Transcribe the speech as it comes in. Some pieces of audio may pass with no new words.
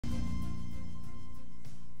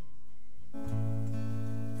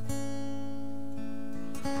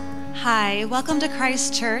Hi, welcome to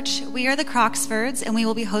Christ Church. We are the Croxfords, and we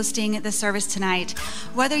will be hosting the service tonight.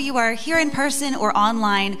 Whether you are here in person or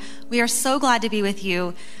online, we are so glad to be with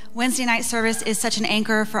you. Wednesday night service is such an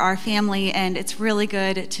anchor for our family, and it's really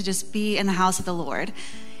good to just be in the house of the Lord.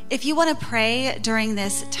 If you want to pray during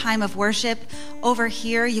this time of worship, over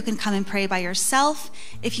here, you can come and pray by yourself.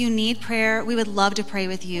 If you need prayer, we would love to pray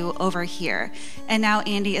with you over here. And now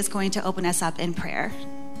Andy is going to open us up in prayer.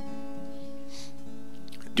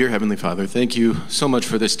 Dear Heavenly Father, thank you so much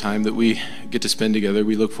for this time that we get to spend together.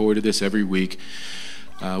 We look forward to this every week.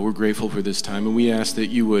 We're grateful for this time, and we ask that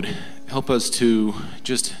you would help us to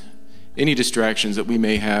just any distractions that we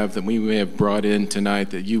may have brought in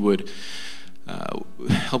tonight, that you would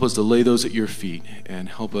help us to lay those at your feet and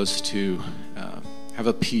help us to have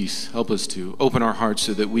a peace. Help us to open our hearts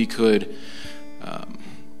so that we could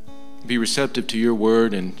be receptive to your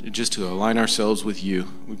word and just to align ourselves with you.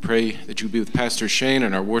 We pray that you be with Pastor Shane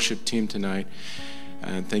and our worship team tonight.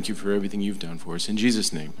 And thank you for everything you've done for us. In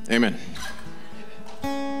Jesus' name, amen.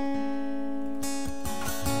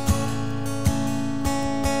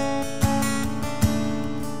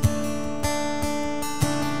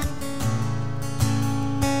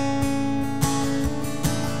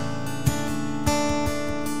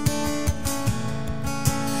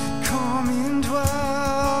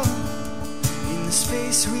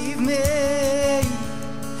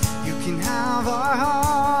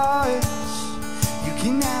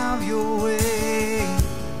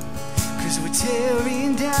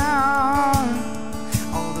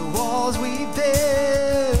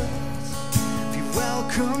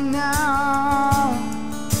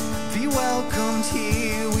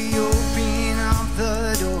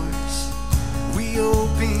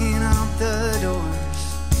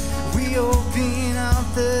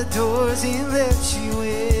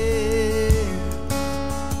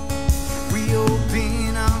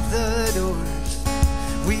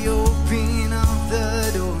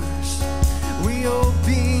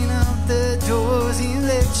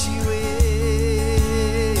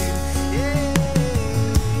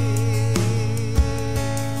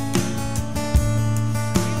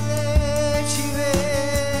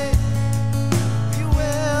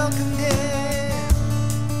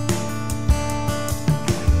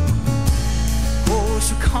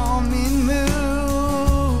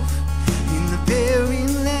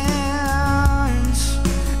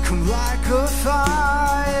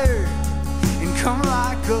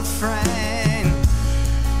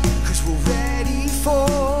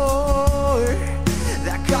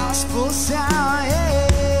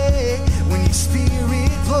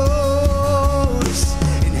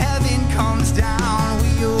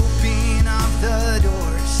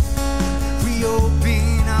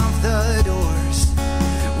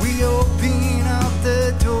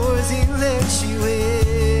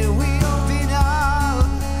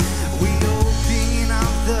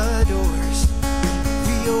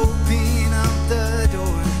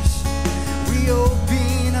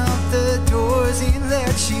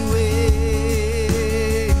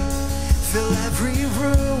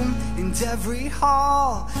 Every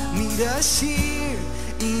hall, meet us here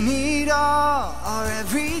in it all. Our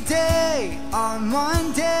everyday, our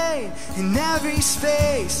Monday, in every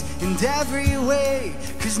space and every way.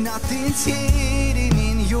 'Cause nothing's hidden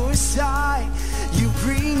in your sight. You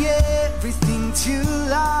bring everything to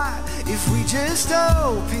life. If we just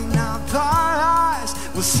open up our eyes,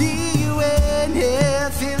 we'll see you in here.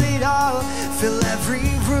 Fill it all, fill every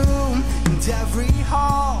room and every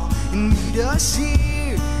hall, and meet us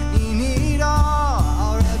here in it all.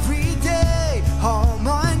 Our everyday, our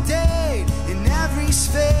Monday, in every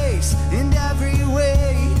space, in every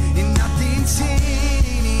way. And nothing's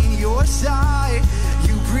hidden in your sight.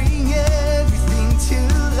 You bring everything to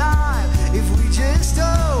life. If we just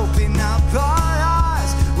open up our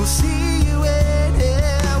eyes, we'll see you in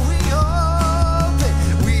here. We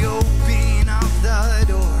open up the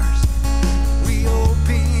doors. We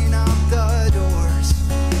open up the doors.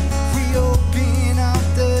 We open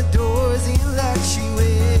up the doors and let you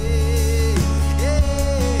in.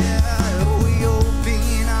 Yeah, we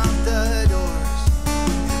open up the doors.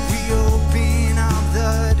 We open up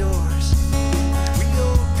the doors. We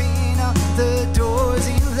open up the doors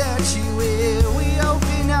and let you in. We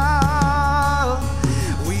open up.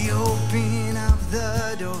 We open up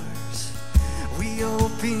the doors. We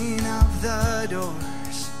open up the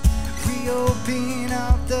doors. We open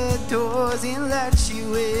up the doors and let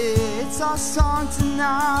you in. It's our song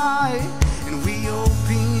tonight. And we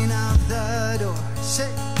open up the doors. Say,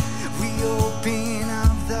 we open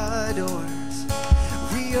up the doors.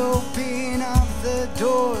 We open up the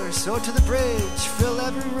doors. So to the bridge, fill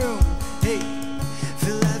every room. Hey,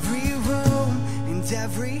 fill every and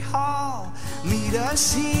every hall. Meet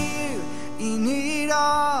us here in it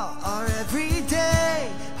all, our everyday,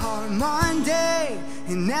 our Monday,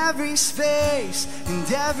 in every space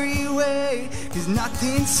and every way. 'Cause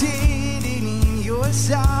nothing's hidden in your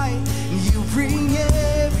sight, and you bring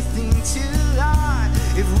everything to life.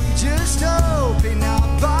 If we just open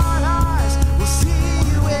up our eyes, we'll see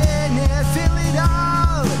you in it, fill it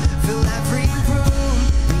all, fill every room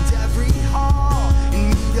and every hall, and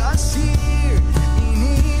meet us here in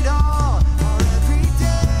it all, our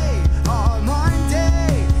everyday, our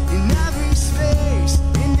Monday, in every space,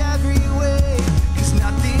 in every way. 'Cause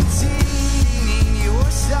nothing's hidden in your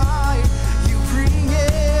sight, you bring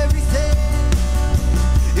everything.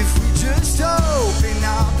 If we just open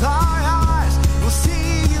up our eyes, we'll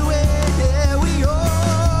see you where we open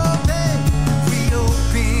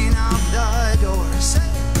up the doors.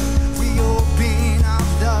 We open up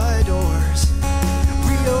the doors.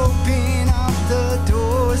 We open up the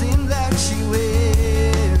doors and let you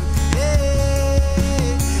in.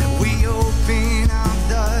 Hey, we open up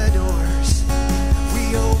the doors. We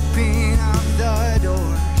open up the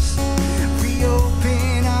doors. We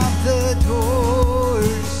open up the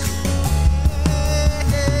doors.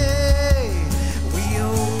 Hey, we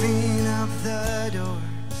open up the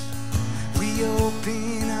doors. We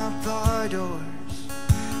open up our doors.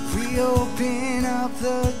 We open up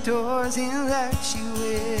the doors and let you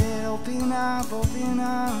in. Open up, open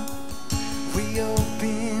up. We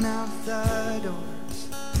open up the doors.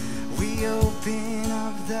 We open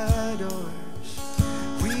up the doors.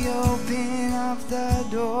 We open up the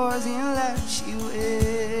doors and let you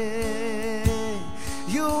in.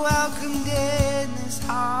 You're welcomed in this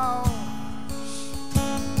house.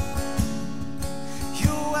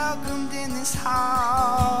 You're welcomed in this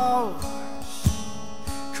house.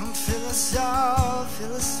 Come fill us up,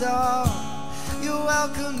 fill us up. You're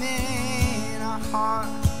welcome in our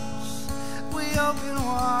hearts. We open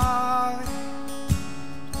wide.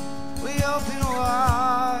 We open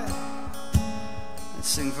wide. Let's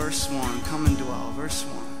sing verse 1. Come and dwell, verse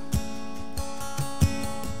 1.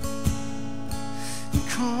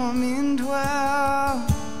 Come and dwell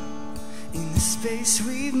in the space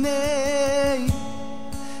we've made.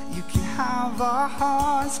 You can have our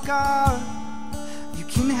hearts, God. You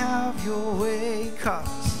can have your way,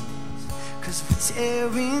 'cause we're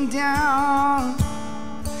tearing down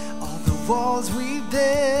all the walls we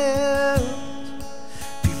built.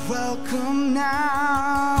 Be welcome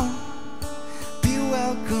now. Be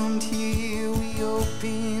welcomed here. We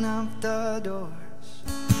open up the doors.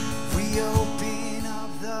 We open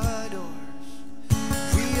up the doors.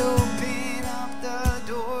 We open up the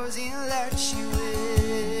doors and let you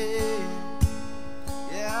in.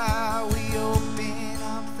 Yeah, we open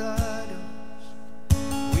up the doors.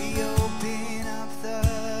 We open up the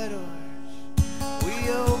doors. We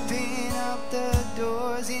open up the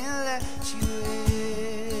doors and let you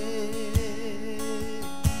in.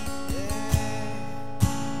 Yeah.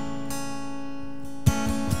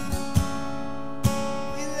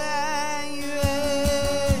 We let you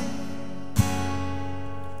in.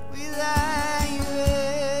 We let you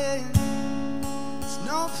in. There's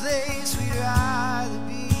no place we'd rather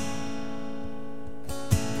be.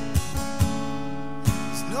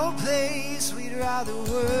 There's no place we'd rather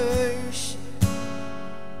worship.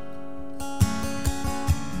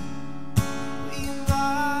 We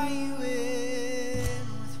invite you in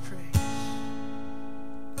with praise.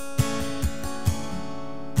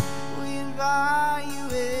 We invite you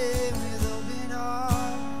in with open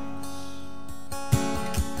arms.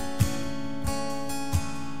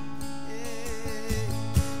 Yeah.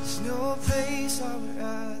 There's no place I would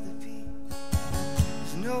rather be.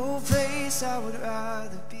 There's no place I would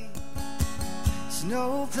rather be. There's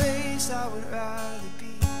no place I would rather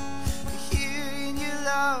be. Here in your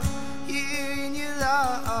love, here in your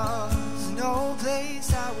love. There's no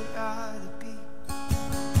place I would rather be.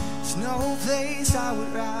 There's no place I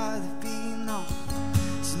would rather be, no.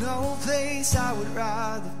 There's no place I would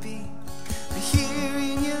rather be. Here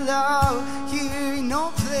in your love, here in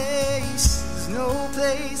no place. There's no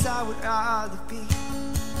place I would rather be.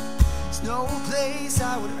 There's no place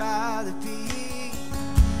I would rather be.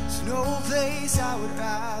 There's no place I would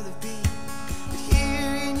rather be. But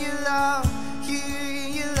here in your love, here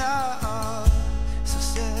in your love. So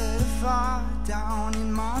set a fire down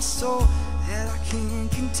in my soul that I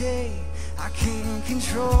can't contain, I can't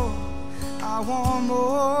control. I want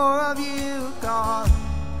more of you, God.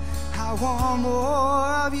 I want more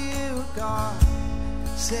of you, God.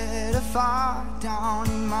 Set a fire down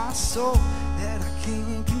in my soul that I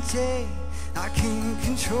can't contain, I can't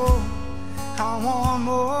control. I want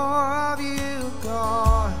more of you,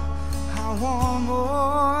 God. I want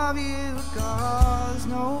more of you, 'cause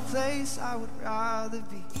no place I would rather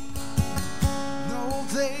be. No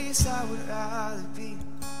place I would rather be.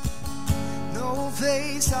 No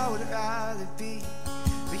place I would rather be.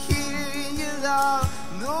 But here in your love,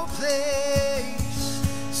 no place.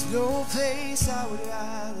 There's no place I would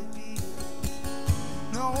rather be.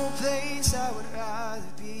 No place I would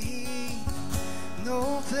rather be.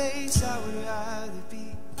 No place I would rather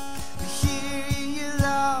be. But here in your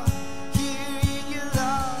love, here in your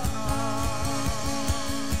love.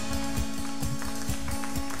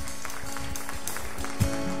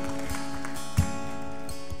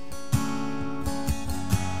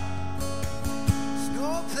 There's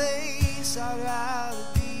no place I'd rather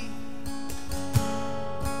be.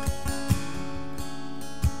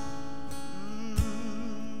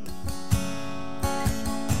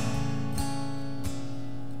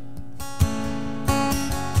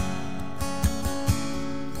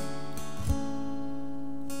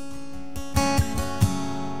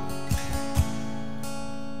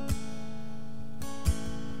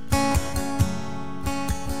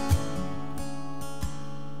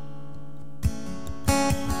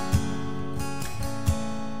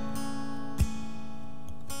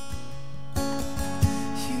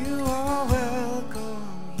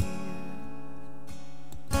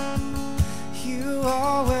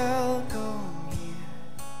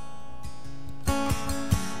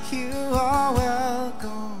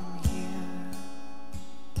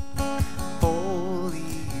 Oh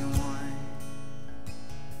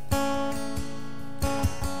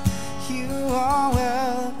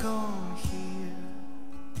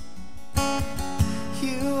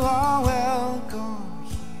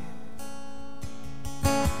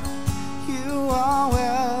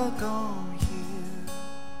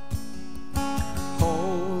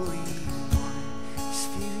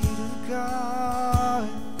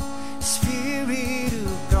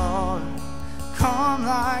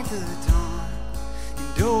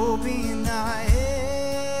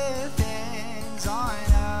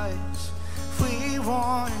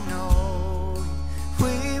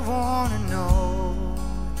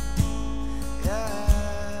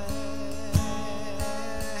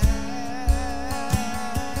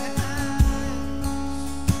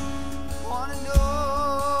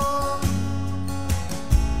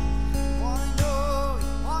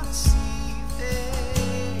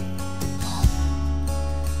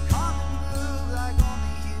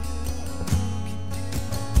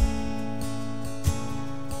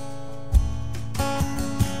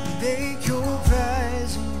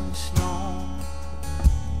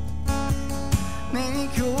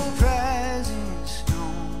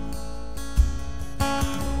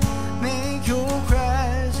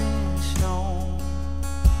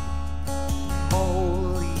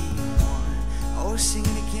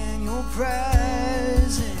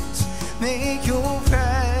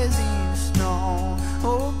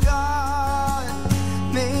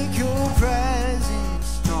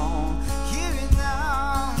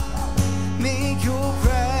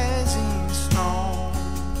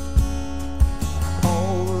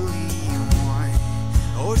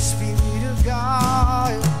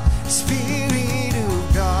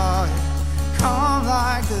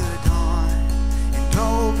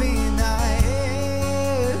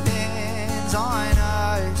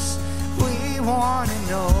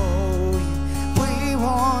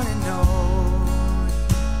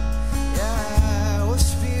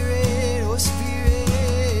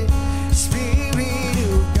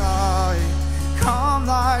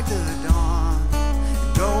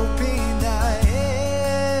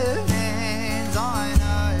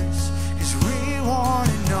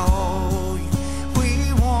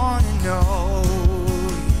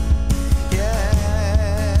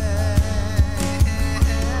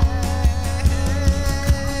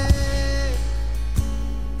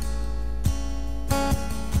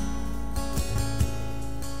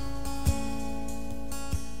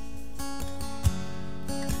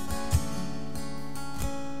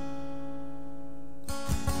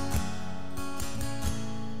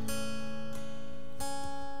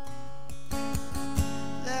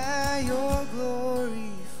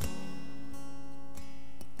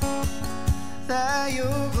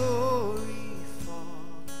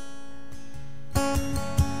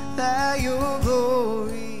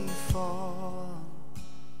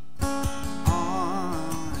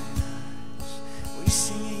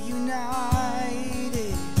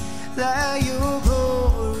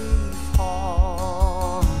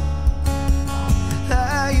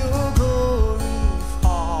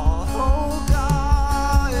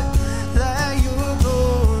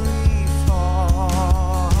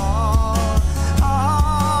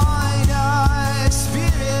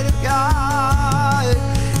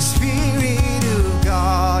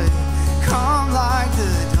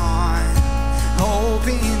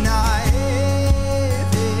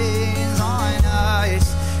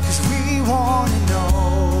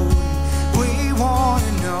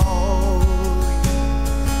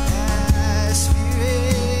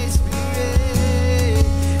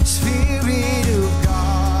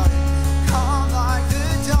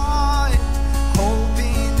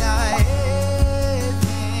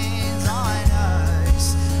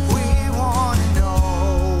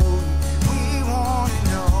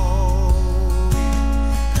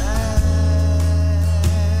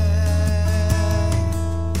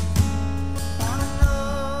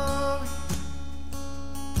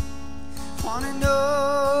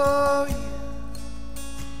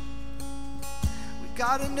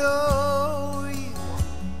know you.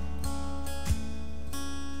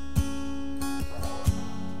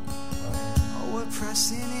 Oh, we're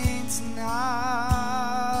pressing in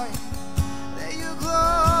tonight. Let your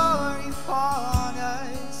glory fall on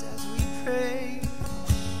us as we pray.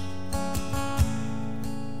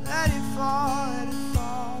 Let it fall, let it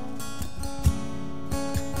fall.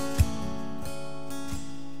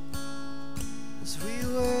 As we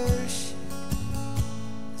worship,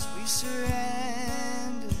 as we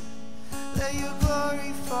surrender, let your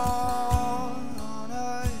glory fall on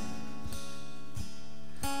us.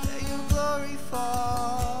 Let your glory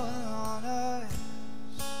fall on us.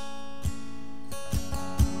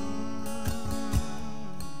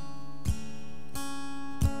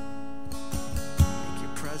 Make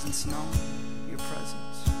your presence known, your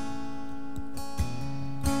presence.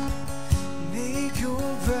 Make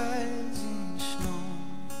your presence known.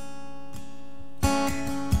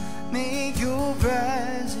 Make your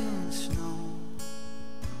presence known.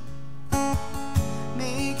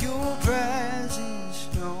 Make your presence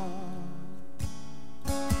known.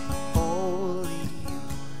 Holy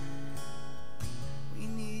Lord, we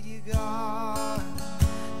need you, God.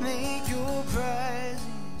 Make your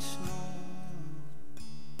presence known.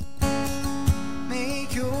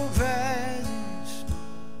 Make your presence known.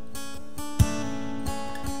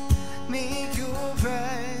 Make your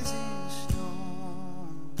presence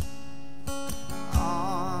known.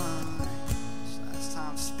 Last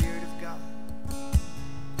time, Spirit of God.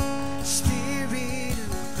 Spirit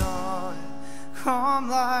of God, come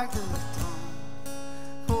like the dawn.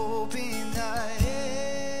 Open the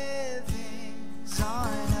heavens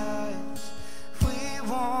on us. We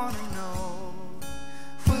want to know.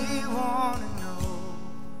 We want to know.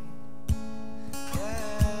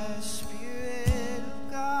 Yeah, Spirit of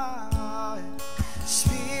God.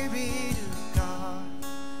 Spirit of God,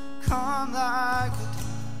 come like the dawn.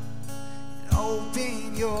 And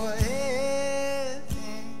open your heavens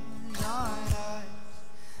on us.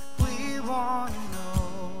 We want to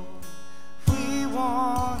know. We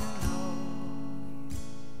want to know.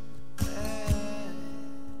 Yeah.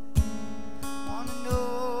 Want to know.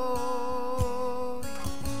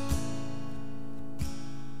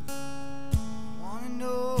 Want to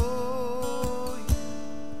know.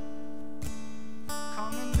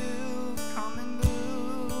 Come and move, come and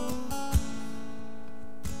move.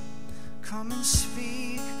 Come and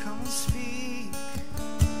speak, come and speak.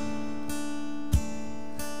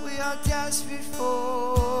 We are desperate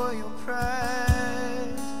for your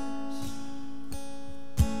presence.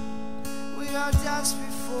 We are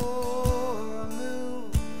desperate for a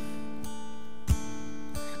move.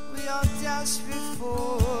 We are desperate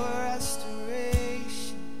for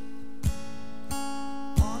restoration.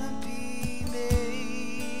 Wanna be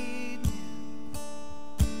made new.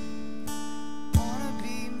 Wanna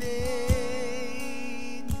be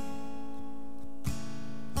made new.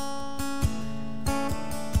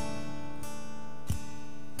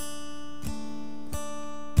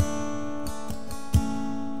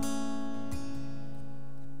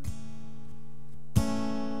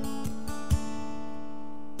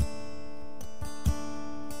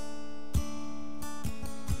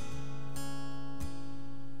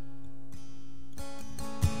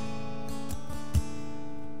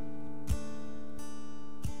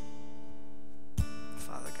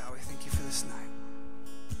 Father God, we thank you for this night.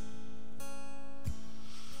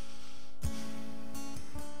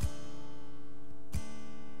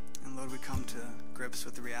 And Lord, we come to grips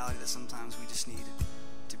with the reality that sometimes we just need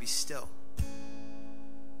to be still.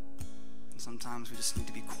 And sometimes we just need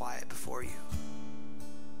to be quiet before you.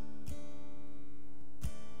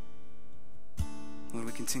 Lord,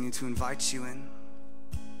 we continue to invite you in.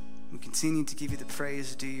 We continue to give you the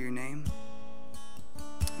praise due your name.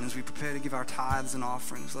 And as we prepare to give our tithes and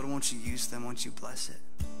offerings, Lord, won't you use them? Won't you bless it?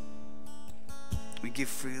 We give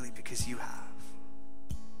freely because you have.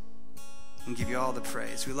 And give you all the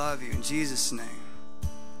praise. We love you in Jesus' name.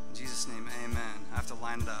 In Jesus' name, amen. I have to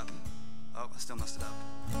line it up. Oh, I still messed it up.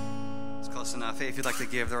 It's close enough. Hey, if you'd like to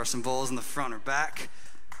give, there are some bowls in the front or back.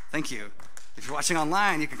 Thank you. If you're watching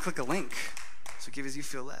online, you can click a link. So give as you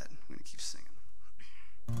feel led. We're going to keep singing.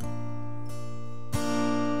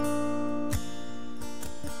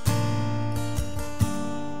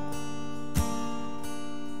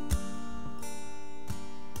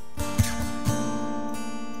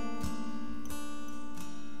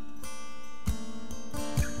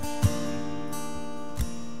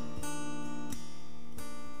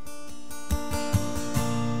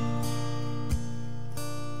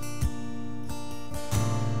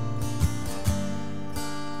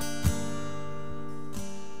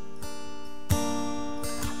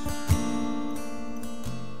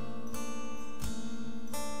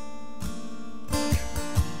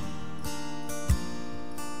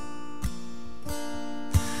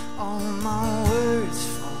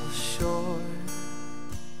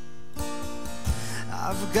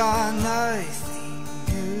 got nothing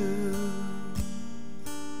new.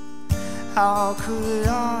 How could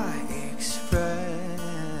I express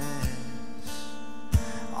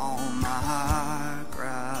all my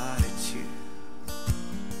gratitude?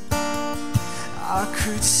 I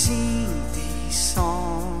could sing these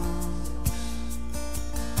songs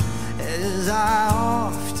as I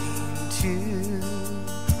often do,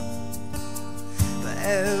 but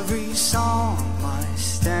every song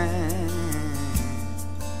must end,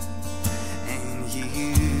 and you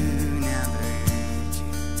never do.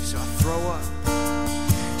 So I throw up.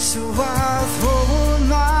 So I throw up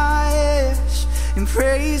my hands and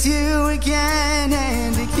praise you again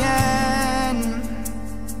and again.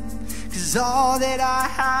 'Cause all that I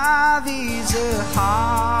have is a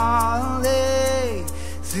hallelujah,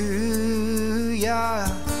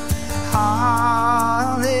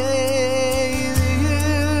 hallelujah.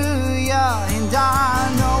 And I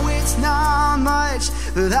know it's not much,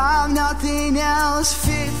 but I've nothing else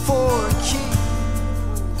fit for a king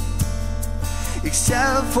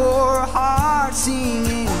except for a heart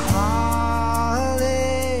singing hallelujah,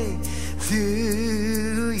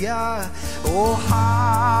 oh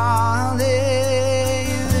hallelujah,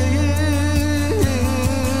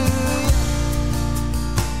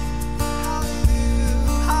 hallelujah,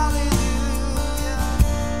 hallelujah.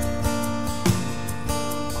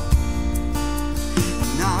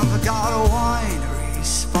 Now I've got one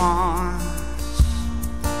response,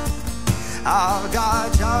 I've got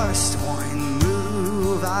just one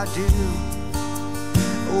move I do.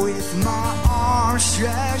 With my arms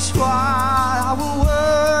stretched wide, I will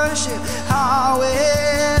worship, I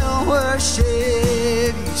will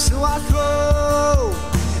worship you. So I throw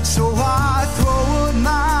up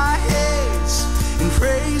my hands and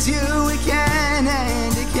praise you again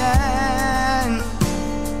and again.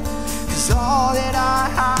 'Cause all that I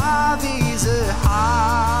have is a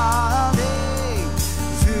hallelujah,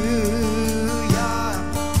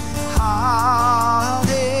 hallelujah.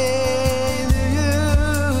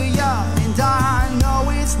 And I know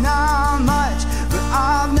it's not much, but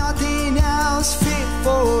I've nothing else fit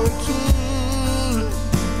for a king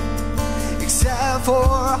except for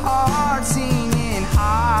a heart singing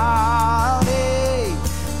hallelujah,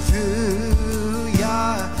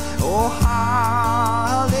 oh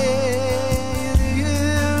hallelujah,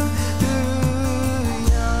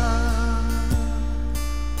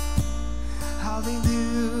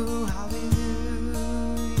 hallelujah, hallelujah,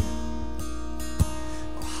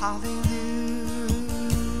 oh hallelujah.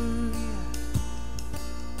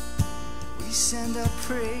 We send our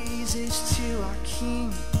praises to our King.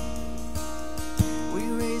 We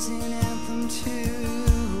raise an anthem to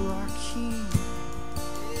our King.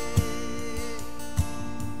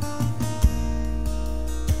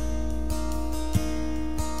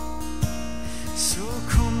 So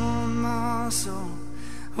come on, my soul,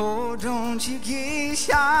 oh don't you get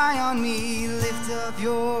shy on me. Lift up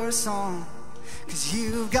your song, 'cause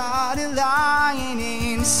you've got a lion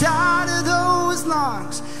inside of those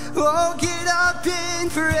lungs. Oh, get up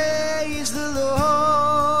and praise the Lord.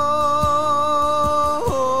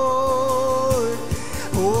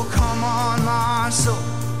 Oh, come on, my soul,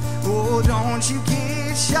 oh, don't you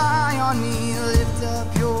get shy on me. Lift up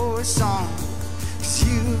your song, 'cause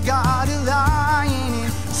you've got a lion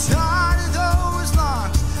inside of those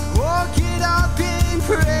lungs. Oh, get up and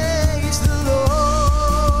praise the Lord,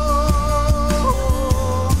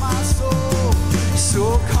 my soul. So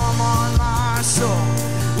come on, my soul,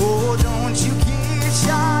 oh, don't you get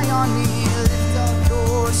shy on me. Lift up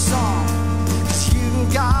your song, 'cause you've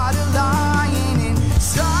got a lion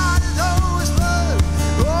inside of those lungs.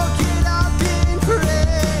 Oh, get up and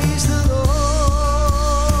praise the Lord.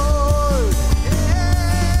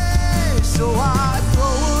 Yeah. So I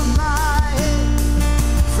throw up my head,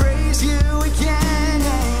 praise you again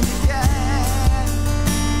and again.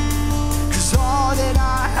 'Cause all that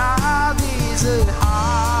I have is a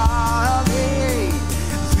hallelujah,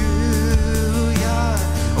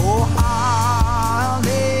 oh hallelujah.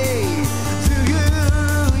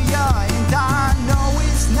 And I know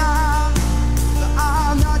it's not, but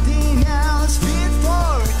I'm nothing else fit for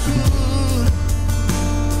a king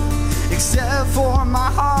except for my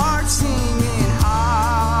heart singing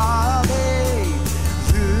hallelujah,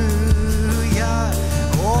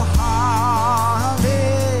 oh hallelujah.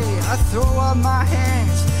 I throw up my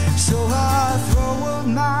hands, so I throw up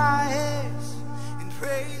my hands and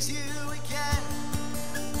praise you again.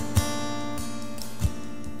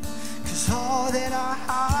 'Cause all that I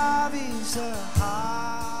have is a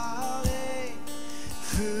hallelujah,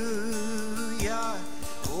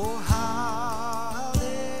 oh hallelujah.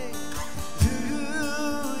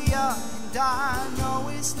 And I know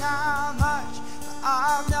it's not not much, but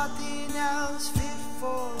I've nothing else fit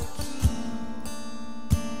for a king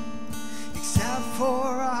except for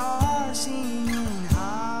a heart singing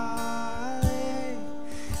hallelujah,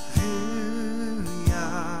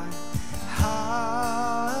 hallelujah.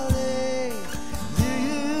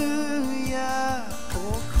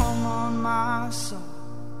 Oh, come on, my soul,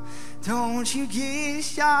 don't you get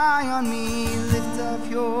shy on me. Lift up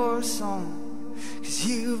your song, 'cause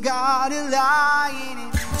you've got a lion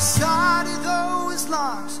inside of those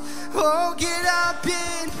lungs. Oh, get up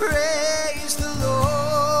and praise the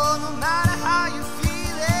Lord, no matter how you're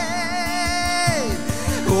feeling.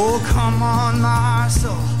 Oh, come on, my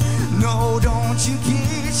soul, no, don't you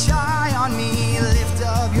get shy on me. Lift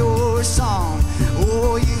up your song.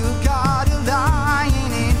 Oh, you've got a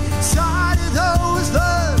lion inside of those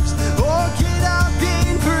lungs. Oh, get up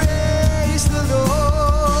and praise the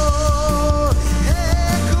Lord.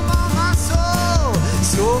 Hey, come on, my soul,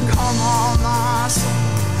 so come on, my soul,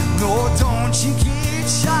 no, don't you get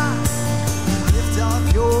shy. Lift up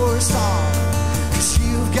your song, 'cause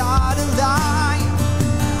you've got a lion.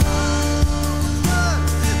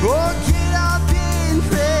 Oh, get up and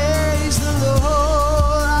praise the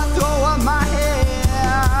Lord. I throw up my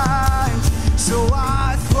hands, so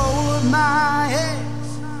I throw up my hands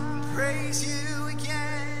and praise you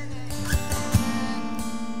again.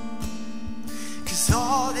 'Cause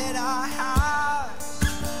all that I have,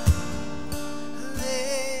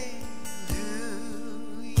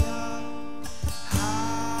 hallelujah,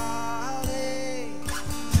 hallelujah.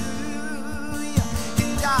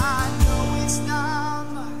 And I know it's not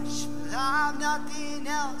much, but I've nothing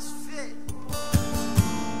else fit,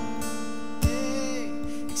 hey,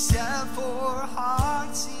 except for a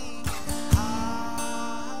heart singing hallelujah,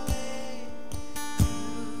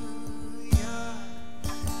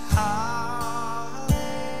 hallelujah,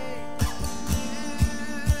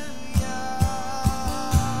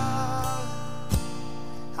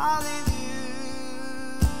 hallelujah.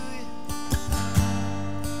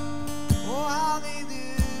 Oh,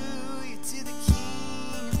 hallelujah to the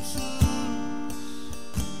King of Kings.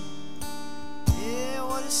 Yeah,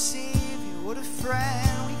 what a Savior, what a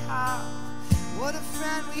friend we have. What a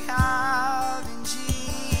friend we have in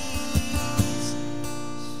Jesus.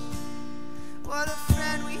 What a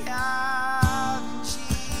friend we have in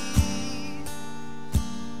Jesus.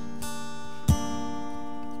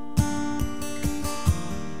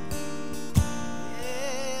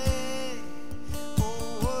 Yeah. Oh,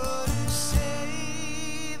 what a Savior.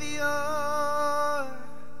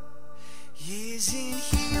 Isn't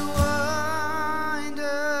he wonderful?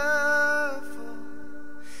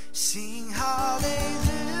 Sing hallelujah.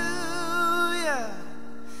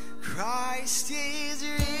 Christ is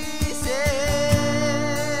risen.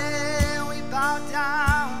 We bow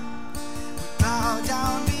down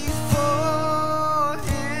before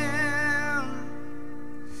him,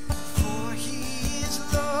 for he is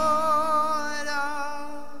Lord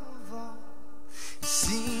of all.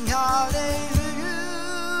 Sing hallelujah.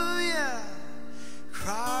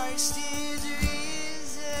 Christ is risen.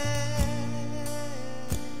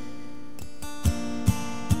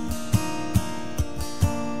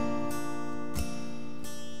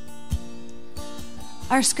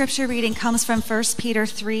 Our scripture reading comes from 1 Peter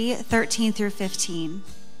 3:13 through 15.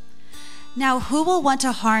 Now, who will want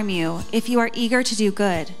to harm you if you are eager to do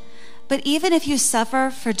good? But even if you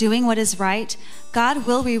suffer for doing what is right, God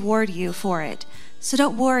will reward you for it. So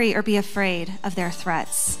don't worry or be afraid of their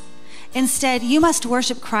threats. Instead, you must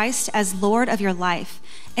worship Christ as Lord of your life.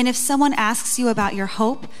 And if someone asks you about your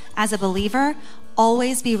hope as a believer,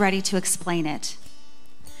 always be ready to explain it.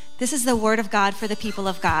 This is the word of God for the people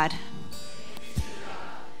of God.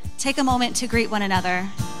 Take a moment to greet one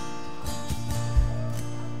another.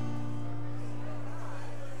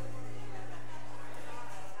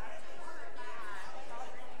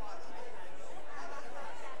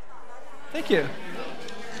 Thank you.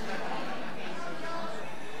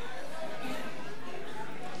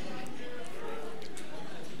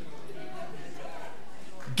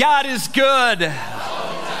 God is good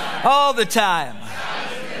all the time.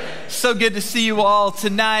 So good to see you all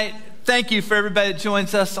tonight. Thank you for everybody that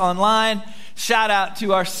joins us online. Shout out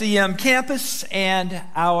to our CM campus and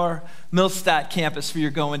our Millstadt campus for your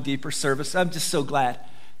Going Deeper service. I'm just so glad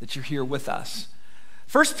that you're here with us.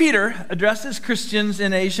 1 Peter addresses Christians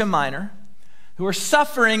in Asia Minor who are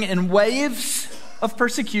suffering in waves of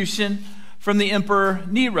persecution from the Emperor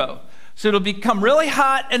Nero. So it'll become really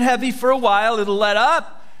hot and heavy for a while. It'll let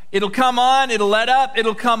up, it'll come on, it'll let up,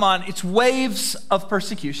 it'll come on. It's waves of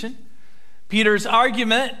persecution. Peter's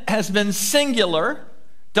argument has been singular.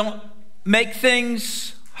 Don't make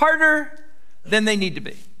things harder than they need to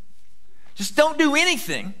be. Just don't do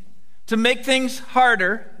anything to make things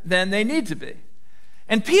harder than they need to be.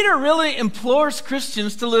 And Peter really implores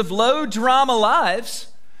Christians to live low drama lives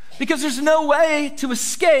because there's no way to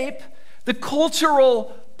escape the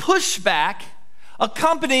cultural pushback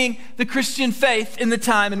accompanying the Christian faith in the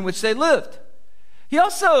time in which they lived. He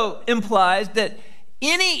also implies that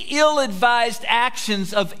any ill-advised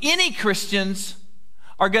actions of any Christians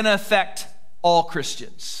are going to affect all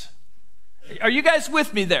Christians. Are you guys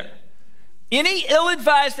with me there? Any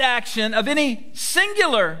ill-advised action of any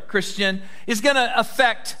singular Christian is going to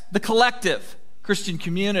affect the collective Christian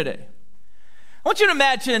community. I want you to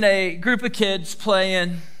imagine a group of kids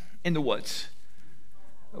playing in the woods.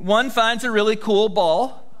 One finds a really cool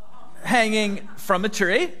ball hanging from a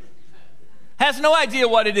tree, has no idea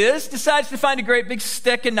what it is, decides to find a great big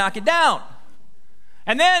stick and knock it down.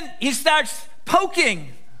 And then he starts poking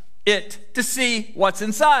it to see what's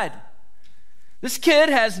inside. This kid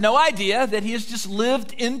has no idea that he has just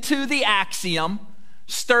lived into the axiom,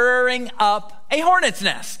 stirring up a hornet's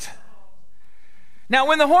nest. Now,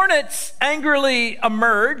 when the hornets angrily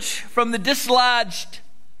emerge from the dislodged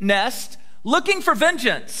nest, looking for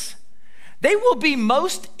vengeance, they will be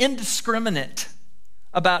most indiscriminate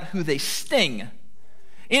about who they sting.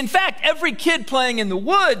 In fact, every kid playing in the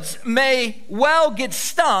woods may well get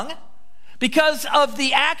stung because of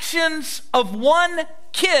the actions of one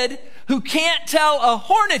kid who can't tell a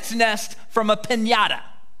hornet's nest from a piñata.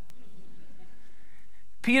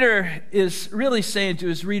 Peter is really saying to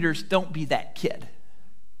his readers, don't be that kid.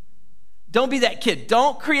 Don't be that kid.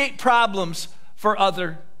 Don't create problems for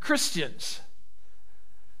other Christians.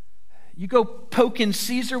 You go poking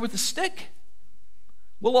Caesar with a stick,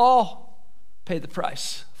 we'll all pay the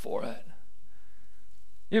price for it.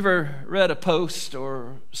 You ever read a post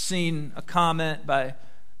or seen a comment by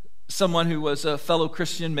someone who was a fellow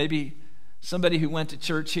Christian, maybe somebody who went to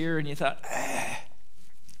church here, and you thought,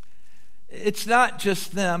 it's not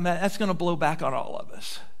just them, that's going to blow back on all of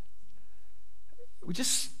us.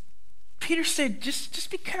 Peter said, just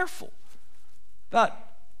be careful about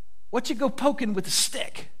what you go poking with a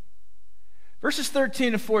stick. Verses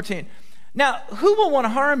 13 and 14. Now, who will want to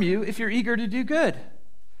harm you if you're eager to do good?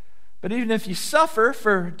 But even if you suffer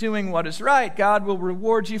for doing what is right, God will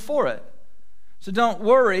reward you for it. So don't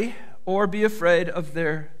worry or be afraid of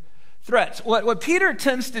their threats. What Peter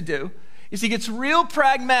tends to do is he gets real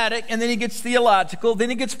pragmatic and then he gets theological, then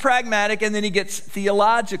he gets pragmatic and then he gets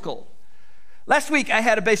theological. Last week I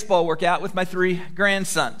had a baseball workout with my 3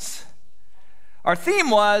 grandsons. Our theme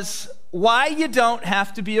was why you don't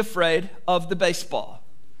have to be afraid of the baseball.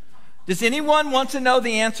 Does anyone want to know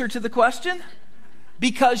the answer to the question?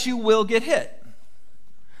 Because you will get hit.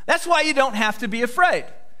 That's why you don't have to be afraid.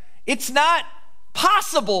 It's not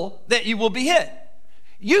possible that you will be hit.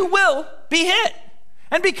 You will be hit.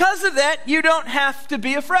 And because of that, you don't have to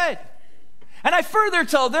be afraid. And I further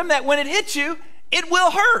told them that when it hits you, it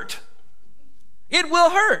will hurt. It will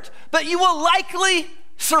hurt, but you will likely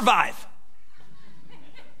survive.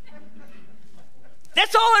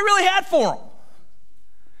 That's all I really had for them.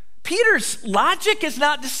 Peter's logic is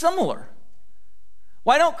not dissimilar.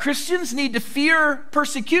 Why don't Christians need to fear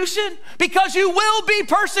persecution? Because you will be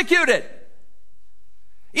persecuted.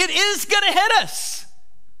 It is going to hit us.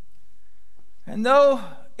 And though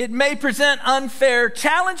it may present unfair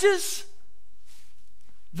challenges,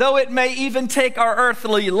 though it may even take our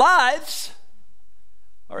earthly lives,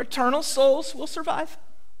 our eternal souls will survive.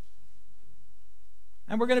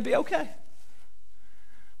 And we're going to be okay.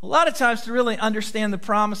 A lot of times to really understand the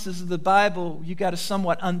promises of the Bible, you got to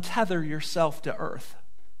somewhat untether yourself to earth.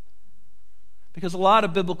 Because a lot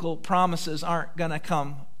of biblical promises aren't going to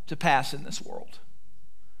come to pass in this world.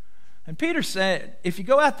 And Peter said, if you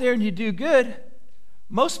go out there and you do good,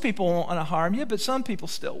 most people won't want to harm you, but some people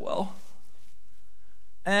still will.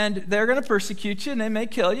 And they're going to persecute you and they may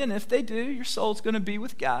kill you. And if they do, your soul's going to be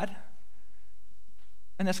with God.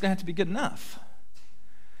 And that's going to have to be good enough.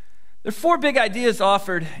 There are 4 big ideas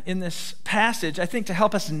offered in this passage, I think, to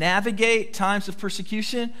help us navigate times of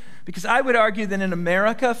persecution, because I would argue that in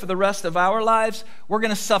America, for the rest of our lives, we're going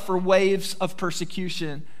to suffer waves of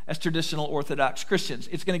persecution as traditional Orthodox Christians.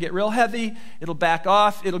 It's going to get real heavy, it'll back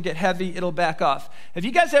off, it'll get heavy, it'll back off. Have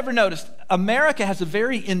you guys ever noticed America has a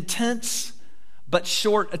very intense but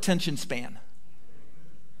short attention span?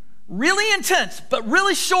 Really intense, but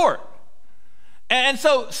really short. And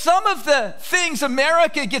so some of the things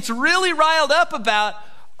America gets really riled up about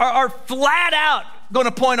are flat out going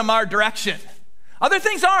to point them our direction. Other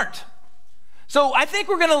things aren't. So I think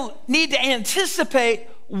we're going to need to anticipate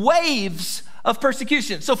waves of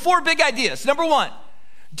persecution. So 4 big ideas. Number 1,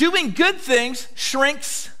 doing good things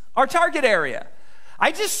shrinks our target area.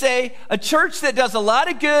 I just say a church that does a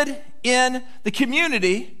lot of good in the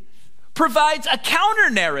community provides a counter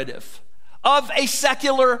narrative of a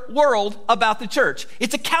secular world about the church.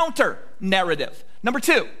 It's a counter narrative. Number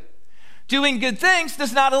 2, doing good things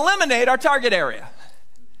does not eliminate our target area.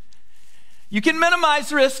 You can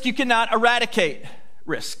minimize risk, you cannot eradicate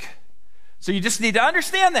risk. So you just need to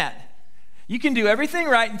understand that. You can do everything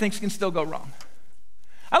right and things can still go wrong.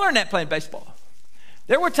 I learned that playing baseball.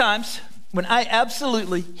 There were times when I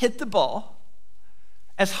absolutely hit the ball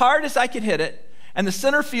as hard as I could hit it, and the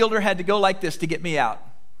center fielder had to go like this to get me out.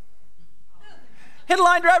 Hit a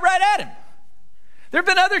line drive right at him. There have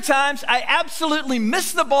been other times I absolutely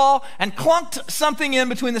missed the ball and clunked something in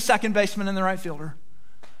between the second baseman and the right fielder.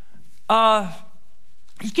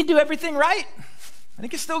 You can do everything right, and it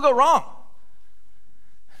can still go wrong.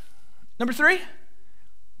 Number 3,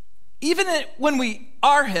 even when we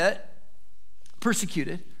are hit,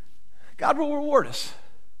 persecuted, God will reward us.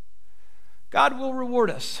 God will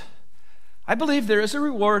reward us. I believe there is a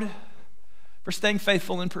reward for staying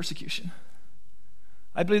faithful in persecution.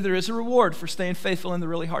 I believe there is a reward for staying faithful in the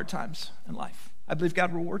really hard times in life. I believe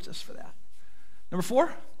God rewards us for that. Number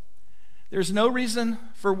 4, there's no reason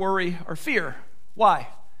for worry or fear. Why?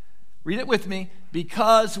 Read it with me.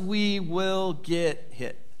 Because we will get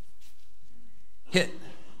hit. Hit.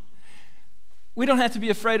 We don't have to be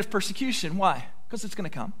afraid of persecution. Why? Because it's going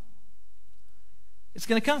to come. It's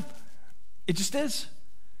going to come. It just is.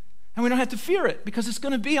 And we don't have to fear it because it's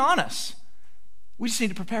going to be on us. We just need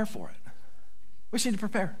to prepare for it. We just need to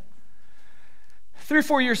prepare. 3 or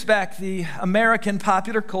 4 years back, the American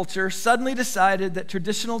popular culture suddenly decided that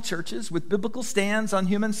traditional churches with biblical stands on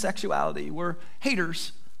human sexuality were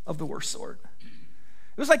haters of the worst sort.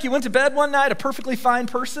 It was like you went to bed one night, a perfectly fine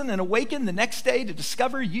person, and awakened the next day to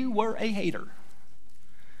discover you were a hater.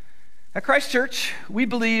 At Christ Church, we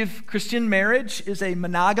believe Christian marriage is a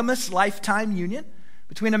monogamous lifetime union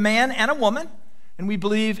between a man and a woman, and we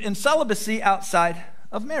believe in celibacy outside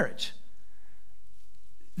of marriage.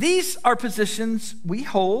 These are positions we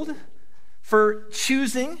hold for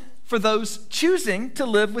those choosing to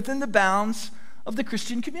live within the bounds of the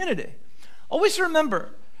Christian community. Always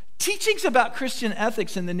remember, teachings about Christian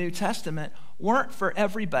ethics in the New Testament weren't for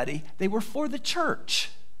everybody, they were for the church.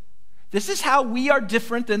 This is how we are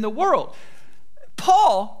different than the world.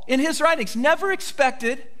 Paul, in his writings, never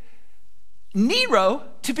expected Nero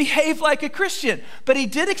to behave like a Christian, but he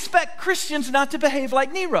did expect Christians not to behave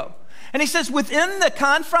like Nero. And he says, within the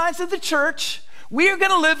confines of the church, we are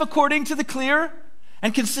going to live according to the clear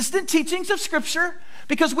and consistent teachings of Scripture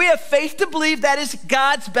because we have faith to believe that is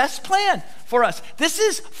God's best plan for us. This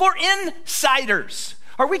is for insiders.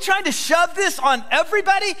 Are we trying to shove this on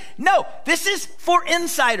everybody? No, this is for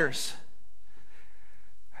insiders.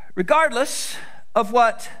 Regardless of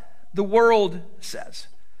what the world says,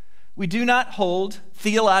 we do not hold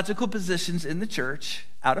theological positions in the church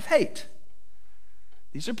out of hate.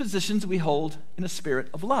 These are positions we hold in a spirit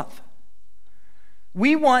of love.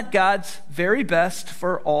 We want God's very best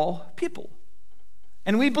for all people.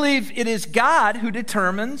 And we believe it is God who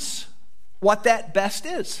determines what that best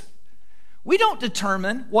is. We don't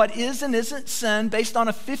determine what is and isn't sin based on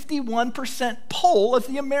a 51% poll of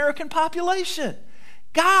the American population.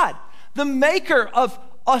 God, the maker of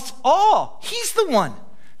us all, He's the one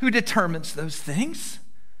who determines those things.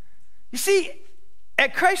 You see,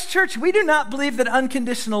 at Christ Church, we do not believe that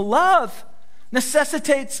unconditional love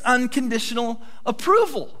necessitates unconditional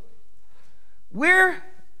approval. We're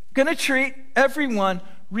going to treat everyone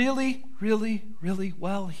really, really, really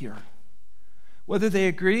well here. Whether they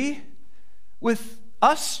agree with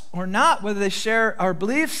us or not, whether they share our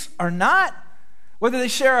beliefs or not, whether they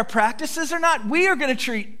share our practices or not, we are going to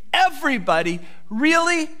treat everybody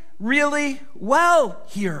really, really well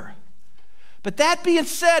here. But that being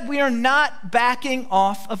said, we are not backing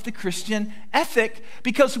off of the Christian ethic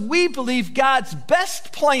because we believe God's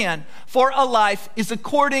best plan for a life is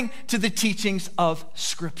according to the teachings of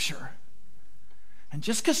Scripture. And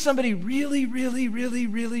just because somebody really, really, really,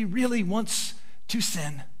 really, really wants to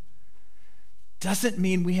sin doesn't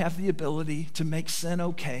mean we have the ability to make sin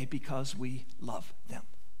okay because we love them.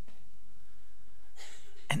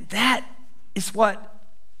 And that is what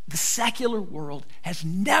the secular world has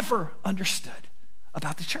never understood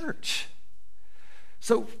about the church.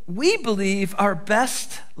 So we believe our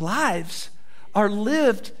best lives are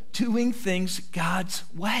lived doing things God's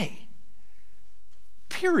way.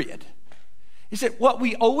 Period. Is it what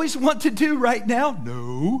we always want to do right now?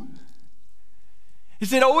 No.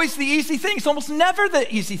 Is it always the easy thing? It's almost never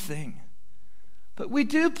the easy thing. But we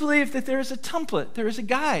do believe that there is a template, there is a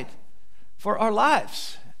guide for our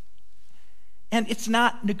lives. And it's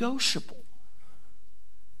not negotiable.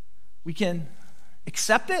 We can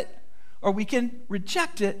accept it or we can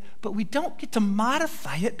reject it, but we don't get to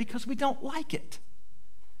modify it because we don't like it.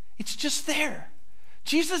 It's just there.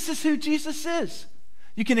 Jesus is who Jesus is.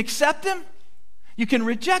 You can accept him, you can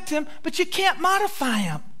reject him, but you can't modify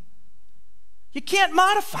him. You can't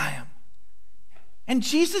modify him. And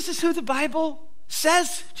Jesus is who the Bible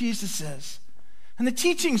says Jesus is. And the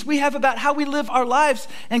teachings we have about how we live our lives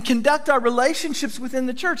and conduct our relationships within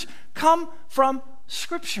the church come from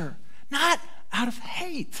Scripture, not out of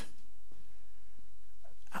hate,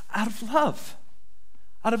 out of love,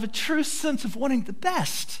 out of a true sense of wanting the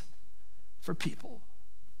best for people.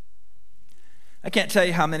 I can't tell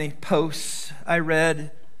you how many posts I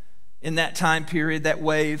read in that time period, that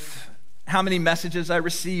wave, how many messages I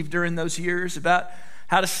received during those years about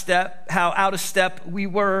how out of step we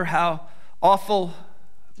were, how awful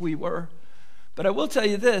we were. But I will tell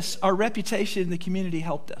you this, our reputation in the community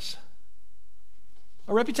helped us.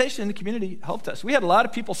 Our reputation in the community helped us. We had a lot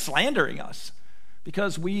of people slandering us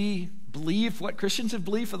because we believed what Christians have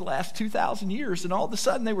believed for the last 2,000 years, and all of a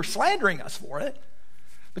sudden they were slandering us for it.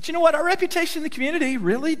 But you know what? Our reputation in the community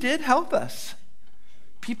really did help us.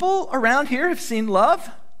 People around here have seen love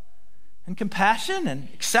and compassion and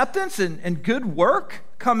acceptance and good work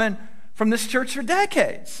coming from this church for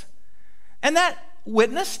decades. And that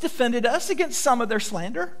witness defended us against some of their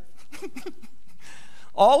slander.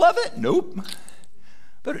 All of it? Nope.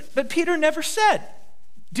 But Peter never said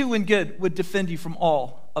doing good would defend you from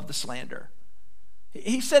all of the slander.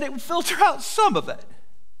 He said it would filter out some of it.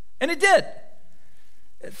 And it did.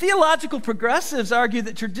 Theological progressives argue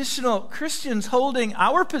that traditional Christians holding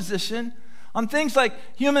our position on things like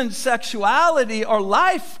human sexuality or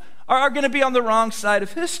life are going to be on the wrong side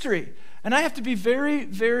of history. And I have to be very,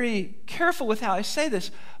 very careful with how I say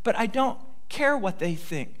this, but I don't care what they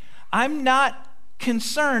think. I'm not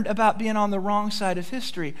concerned about being on the wrong side of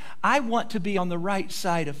history. I want to be on the right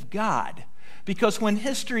side of God, because when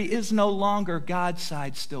history is no longer, God's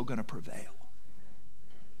side's still going to prevail.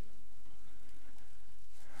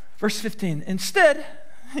 Verse 15, instead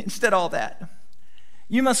all that,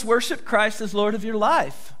 you must worship Christ as Lord of your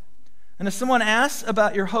life. And if someone asks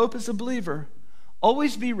about your hope as a believer,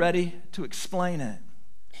 always be ready to explain it.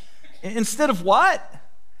 Instead of what?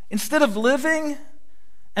 Instead of living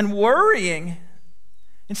and worrying,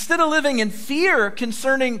 instead of living in fear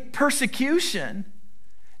concerning persecution,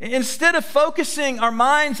 instead of focusing our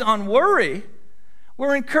minds on worry,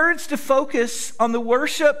 we're encouraged to focus on the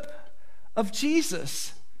worship of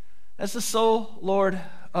Jesus as the sole Lord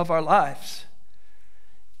of our lives.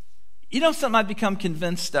 You know something I've become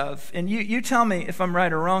convinced of, and you tell me if I'm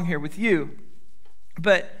right or wrong here with you,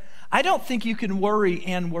 but I don't think you can worry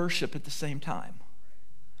and worship at the same time.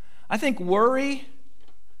 I think worry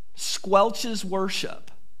squelches worship,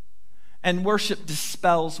 and worship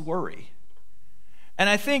dispels worry. And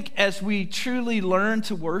I think as we truly learn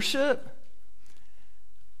to worship,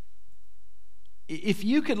 if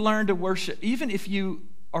you could learn to worship, even if you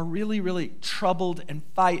are really, really troubled and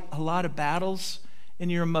fight a lot of battles in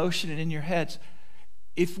your emotion and in your heads,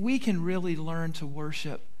 if we can really learn to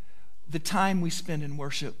worship, the time we spend in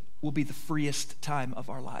worship will be the freest time of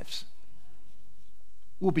our lives.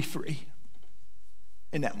 We'll be free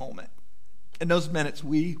in that moment. In those minutes,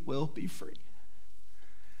 we will be free.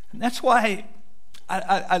 And that's why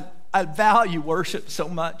I value worship so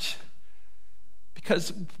much,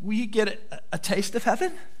 because we get a taste of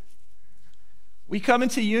heaven. We come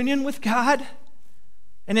into union with God,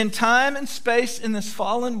 and in time and space in this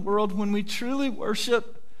fallen world, when we truly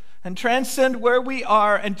worship and transcend where we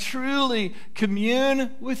are and truly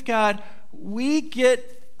commune with God, we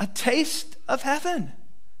get a taste of heaven,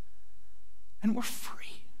 and we're free.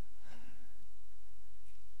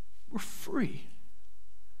 We're free.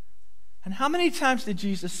 And how many times did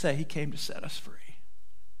Jesus say he came to set us free?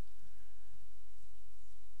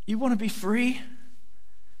 You want to be free?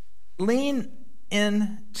 Lean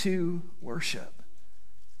into worship.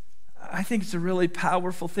 I think it's a really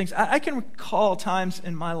powerful thing. I can recall times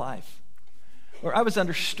in my life where I was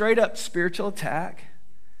under straight up spiritual attack,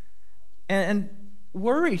 and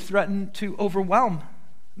worry threatened to overwhelm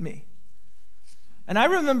me. And I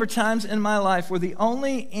remember times in my life where the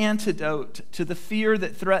only antidote to the fear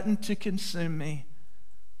that threatened to consume me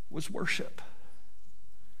was worship.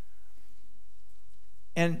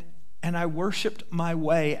 And I worshiped my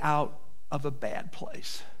way out of a bad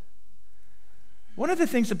place. One of the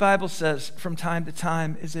things the Bible says from time to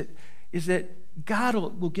time is that God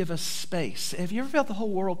will give us space. Have you ever felt the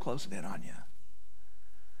whole world closing in on you?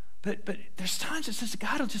 But there's times it says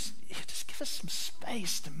God will just give us some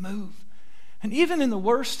space to move. And even in the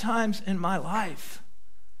worst times in my life,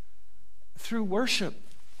 through worship,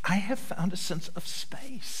 I have found a sense of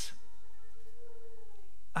space.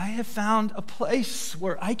 I have found a place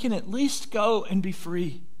where I can at least go and be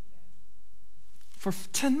free for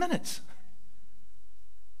 10 minutes.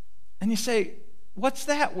 And you say, what's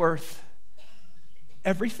that worth?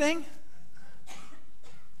 Everything?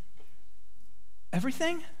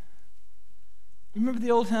 Everything? Remember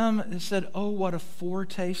the old hymn that said, "Oh, what a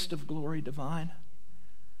foretaste of glory divine."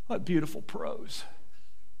 What beautiful prose.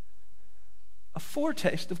 A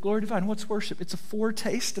foretaste of glory divine. What's worship? It's a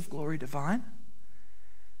foretaste of glory divine.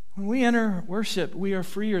 When we enter worship, we are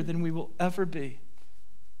freer than we will ever be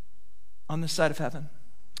on this side of heaven.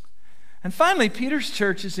 And finally, Peter's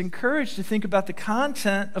church is encouraged to think about the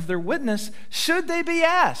content of their witness should they be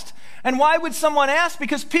asked. And why would someone ask?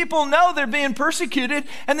 Because people know they're being persecuted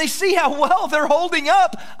and they see how well they're holding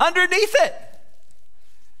up underneath it.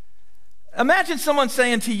 Imagine someone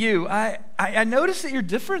saying to you, I notice that you're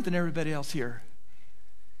different than everybody else here.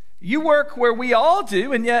 You work where we all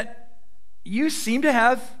do, and yet you seem to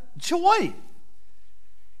have joy.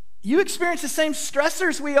 You experience the same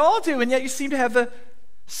stressors we all do, and yet you seem to have a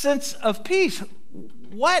sense of peace.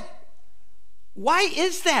 Why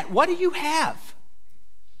is that? What do you have?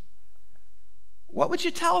 What would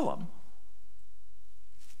you tell them?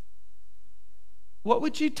 What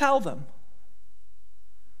would you tell them?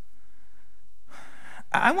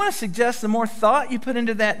 I want to suggest the more thought you put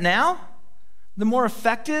into that now, the more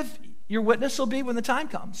effective your witness will be when the time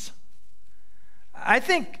comes. I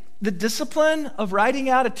think the discipline of writing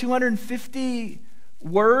out a 250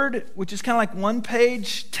 word, which is kind of like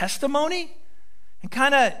one-page testimony, and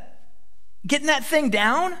kind of getting that thing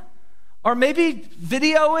down, or maybe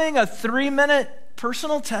videoing a 3-minute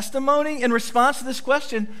personal testimony in response to this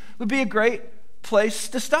question would be a great place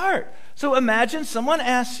to start. So imagine someone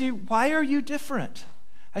asks you, why are you different?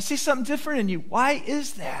 I see something different in you. Why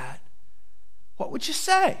is that? What would you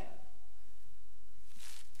say?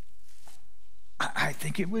 I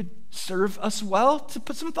think it would serve us well to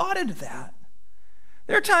put some thought into that.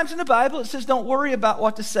 There are times in the Bible it says don't worry about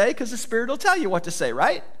what to say because the Spirit will tell you what to say,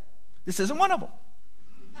 right? This isn't one of them.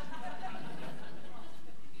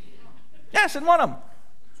 Yes, in one of them.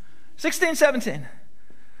 16, 17.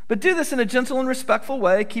 But do this in a gentle and respectful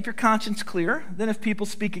way. Keep your conscience clear. Then if people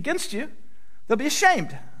speak against you, they'll be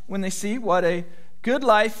ashamed when they see what a good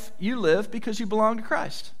life you live because you belong to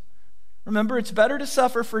Christ. Remember, it's better to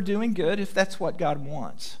suffer for doing good if that's what God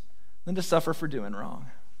wants than to suffer for doing wrong.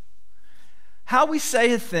 How we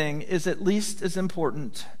say a thing is at least as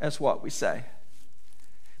important as what we say.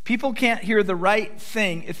 People can't hear the right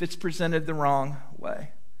thing if it's presented the wrong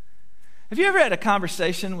way. Have you ever had a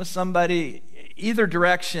conversation with somebody, either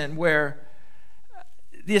direction, where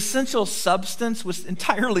the essential substance was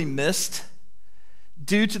entirely missed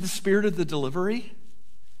due to the spirit of the delivery?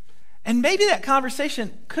 And maybe that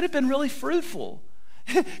conversation could have been really fruitful.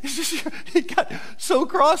 It got so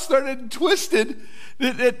cross-threaded and twisted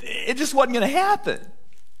that it just wasn't going to happen.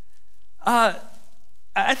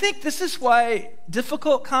 I think this is why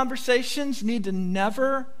difficult conversations need to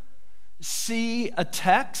never see a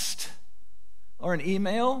text or an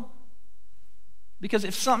email. Because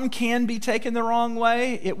if something can be taken the wrong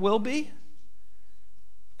way, it will be.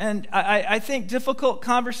 And I think difficult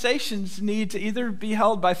conversations need to either be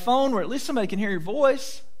held by phone where at least somebody can hear your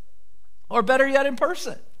voice, or better yet, in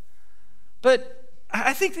person. But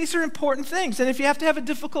I think these are important things. And if you have to have a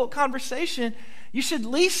difficult conversation, you should at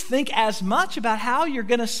least think as much about how you're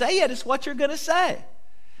going to say it as what you're going to say.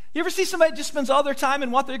 You ever see somebody just spends all their time in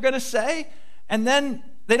what they're going to say, and then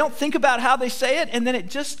they don't think about how they say it, and then it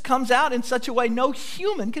just comes out in such a way no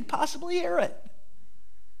human could possibly hear it?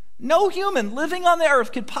 No human living on the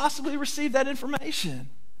earth could possibly receive that information.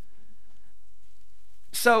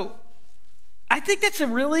 So I think that's a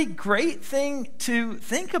really great thing to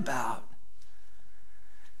think about.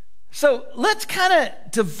 So let's kind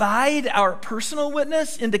of divide our personal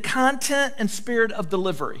witness into content and spirit of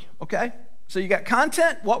delivery, okay? So you got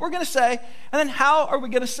content, what we're going to say, and then how are we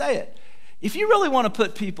going to say it? If you really want to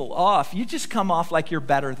put people off, you just come off like you're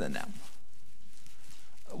better than them.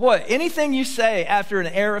 What, anything you say after an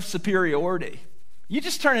air of superiority, you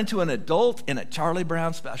just turn into an adult in a Charlie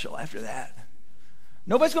Brown special after that.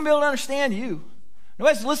 Nobody's going to be able to understand you.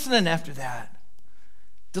 Nobody's listening after that.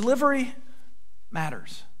 Delivery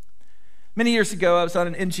matters. Many years ago, I was on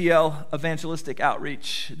an NGL evangelistic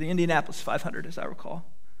outreach, the Indianapolis 500, as I recall.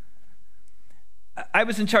 I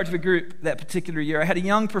was in charge of a group that particular year. I had a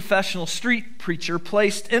young professional street preacher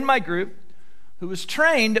placed in my group who was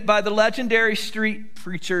trained by the legendary street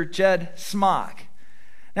preacher Jed Smock.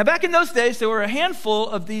 Now, back in those days, there were a handful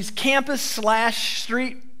of these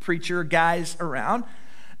campus/street preacher guys around,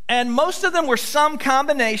 And most of them were some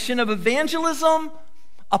combination of evangelism,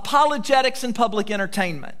 apologetics, and public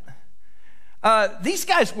entertainment. These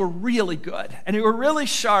guys were really good, and they were really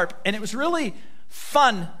sharp, and it was really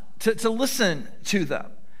fun to listen to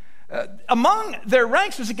them. Among their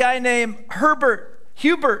ranks was a guy named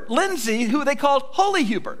Hubert Lindsay, who they called Holy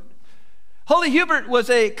Hubert. Holy Hubert was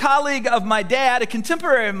a colleague of my dad, a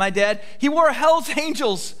contemporary of my dad. He wore a Hell's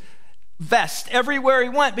Angels vest everywhere he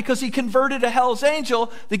went because he converted a Hell's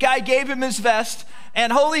Angel. The guy gave him his vest,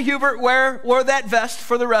 and Holy Hubert wore that vest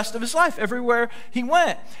for the rest of his life everywhere he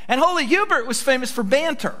went. And Holy Hubert was famous for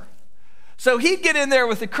banter. So he'd get in there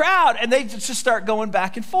with the crowd, and they'd just start going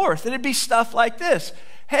back and forth. And it'd be stuff like this.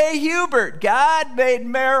 Hey, Hubert, God made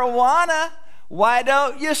marijuana. Why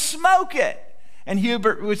don't you smoke it? And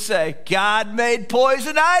Hubert would say, God made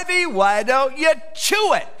poison ivy. Why don't you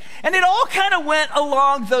chew it? And it all kind of went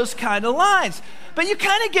along those kind of lines. But you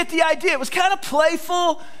kind of get the idea. It was kind of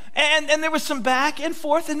playful, and there was some back and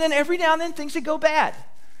forth, and then every now and then things would go bad.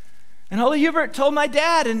 And Holy Hubert told my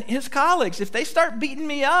dad and his colleagues, if they start beating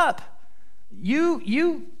me up,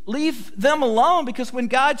 you leave them alone, because when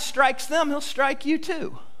God strikes them, he'll strike you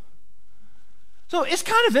too. So it's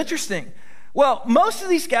kind of interesting. Well, most of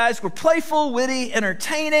these guys were playful, witty,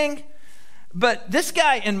 entertaining, but this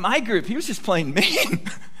guy in my group, he was just plain mean.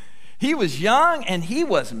 He was young and he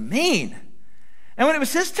was mean. And when it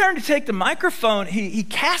was his turn to take the microphone, he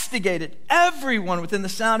castigated everyone within the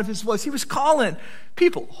sound of his voice. He was calling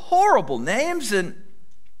people horrible names, and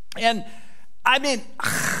I mean,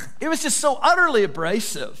 it was just so utterly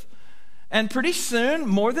abrasive. And pretty soon,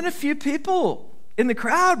 more than a few people in the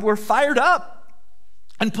crowd were fired up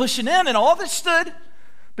and pushing in, and all that stood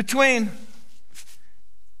between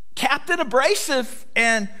Captain Abrasive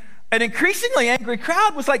and an increasingly angry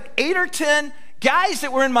crowd was like 8 or 10 guys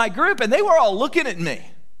that were in my group, and they were all looking at me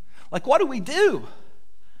like, what do we do?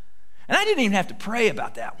 And I didn't even have to pray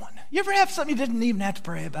about that one. You ever have something you didn't even have to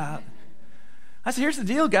pray about? I said, here's the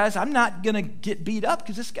deal, guys. I'm not going to get beat up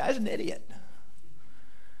because this guy's an idiot.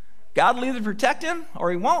 God will either protect him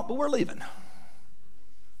or he won't, but we're leaving.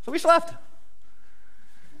 So we just left.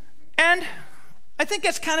 And I think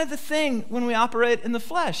that's kind of the thing when we operate in the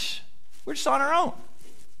flesh. We're just on our own.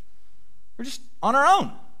 We're just on our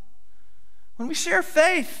own. When we share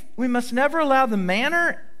faith, we must never allow the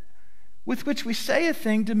manner with which we say a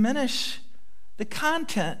thing diminish the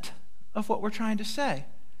content of what we're trying to say.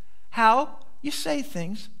 How you say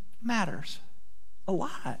things matters a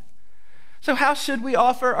lot. So how should we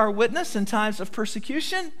offer our witness in times of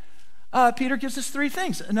persecution? Peter gives us 3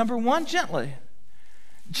 things. Number 1, gently.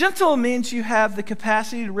 Gentle means you have the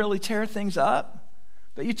capacity to really tear things up,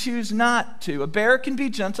 but you choose not to. A bear can be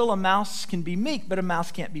gentle, a mouse can be meek, but a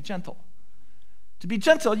mouse can't be gentle. To be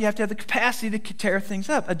gentle, you have to have the capacity to tear things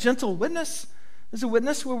up. A gentle witness is a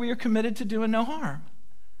witness where we are committed to doing no harm.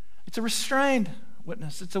 It's a restrained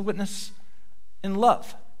witness. It's a witness in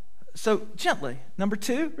love. So gently. Number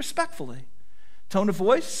 2, respectfully. Tone of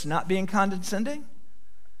voice, not being condescending.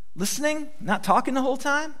 Listening, not talking the whole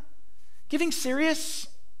time. Giving serious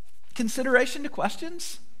consideration to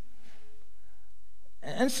questions.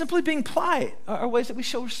 And simply being polite are ways that we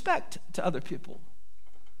show respect to other people.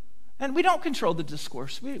 And we don't control the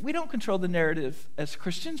discourse. We don't control the narrative as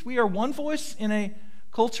Christians. We are one voice in a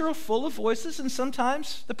culture full of voices, and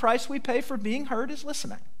sometimes the price we pay for being heard is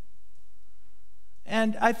listening.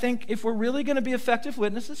 And I think if we're really going to be effective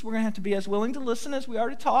witnesses, we're going to have to be as willing to listen as we are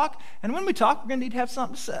to talk. And when we talk, we're going to need to have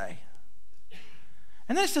something to say.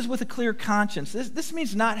 And then it says with a clear conscience. This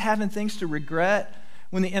means not having things to regret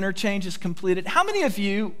when the interchange is completed. How many of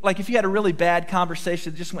you, like if you had a really bad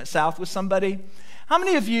conversation that just went south with somebody, how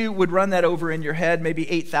many of you would run that over in your head maybe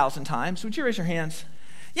 8,000 times? Would you raise your hands?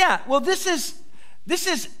 Yeah, well, this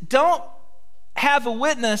is don't have a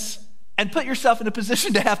witness and put yourself in a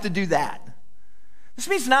position to have to do that. This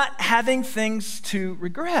means not having things to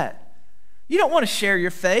regret. You don't want to share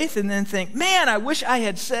your faith and then think, man, I wish I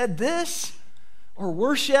had said this. Or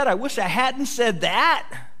worse yet, I wish I hadn't said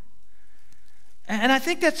that. And I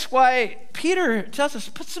think that's why Peter tells us,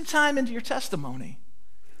 put some time into your testimony.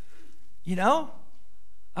 You know?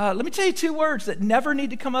 Let me tell you 2 words that never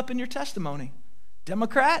need to come up in your testimony.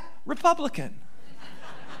 Democrat, Republican.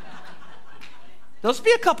 Those would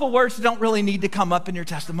be a couple words that don't really need to come up in your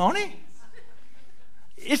testimony.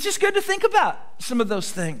 It's just good to think about some of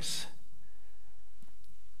those things.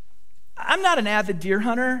 I'm not an avid deer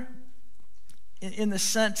hunter in the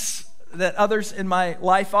sense that others in my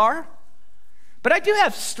life are, but I do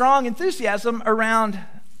have strong enthusiasm around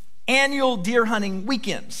annual deer hunting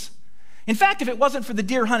weekends. In fact, if it wasn't for the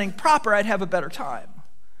deer hunting proper, I'd have a better time.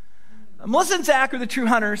 Melissa and Zach are the true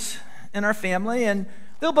hunters in our family, and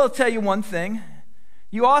they'll both tell you one thing.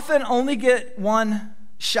 You often only get one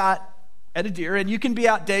shot at a deer, and you can be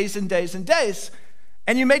out days and days and days,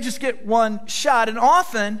 and you may just get one shot, and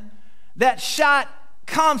often that shot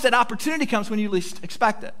comes, that opportunity comes when you least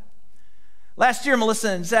expect it. Last year, Melissa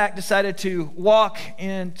and Zach decided to walk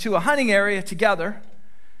into a hunting area together.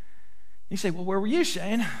 You say, well, where were you,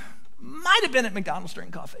 Shane? Might have been at McDonald's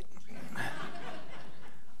drinking coffee.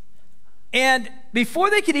 And before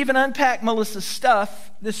they could even unpack Melissa's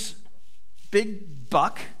stuff, this big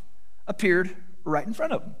buck appeared right in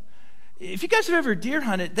front of them. If you guys have ever deer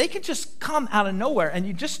hunted, they can just come out of nowhere, and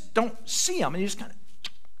you just don't see them, and you just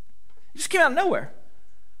came out of nowhere.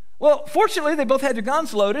 Well, fortunately, they both had their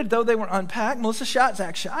guns loaded, though they weren't unpacked. Melissa shot,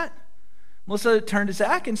 Zach shot. Melissa turned to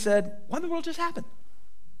Zach and said, what in the world just happened?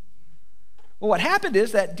 Well, what happened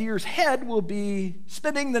is that deer's head will be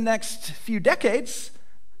spending the next few decades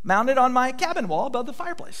mounted on my cabin wall above the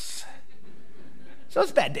fireplace. So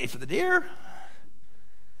it's a bad day for the deer.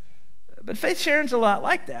 But faith sharing's a lot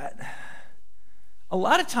like that. A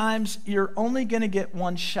lot of times, you're only going to get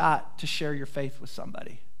one shot to share your faith with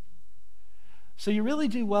somebody. So you really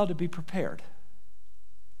do well to be prepared.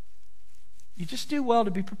 You just do well to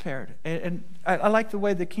be prepared. And I like the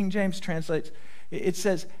way the King James translates. It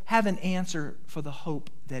says, have an answer for the hope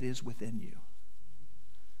that is within you.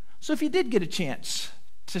 So if you did get a chance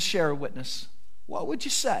to share a witness, what would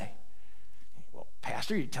you say? Well,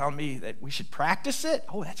 Pastor, you're telling me that we should practice it?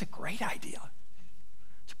 Oh, that's a great idea.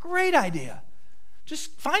 It's a great idea.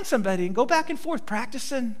 Just find somebody and go back and forth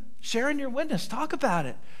practicing, sharing your witness. Talk about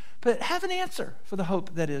it. But have an answer for the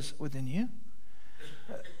hope that is within you.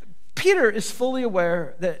 Peter is fully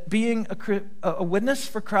aware that being a witness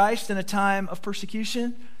for Christ in a time of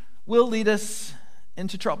persecution will lead us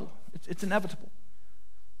into trouble. It's inevitable.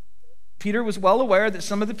 Peter was well aware that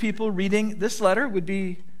some of the people reading this letter would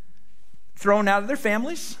be thrown out of their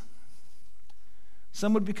families.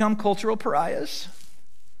 Some would become cultural pariahs.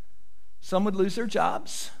 Some would lose their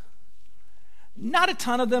jobs. Not a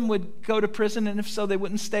ton of them would go to prison, and if so, they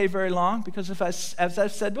wouldn't stay very long, because as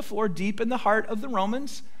I've said before, deep in the heart of the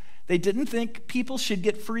Romans, they didn't think people should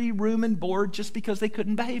get free room and board just because they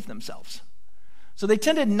couldn't behave themselves. So they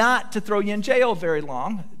tended not to throw you in jail very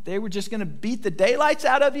long. They were just going to beat the daylights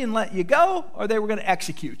out of you and let you go, or they were going to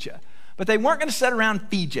execute you. But they weren't going to sit around and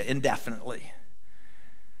feed you indefinitely.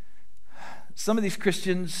 Some of these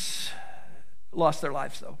Christians lost their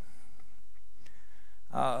lives, though.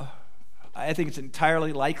 I think it's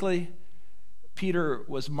entirely likely Peter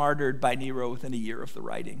was martyred by Nero within a year of the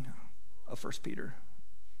writing of 1 Peter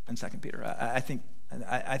and 2 Peter. I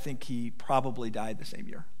think he probably died the same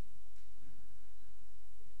year.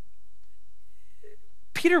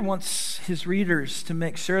 Peter wants his readers to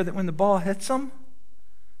make sure that when the ball hits them,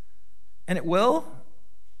 and it will,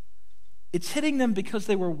 it's hitting them because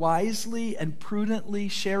they were wisely and prudently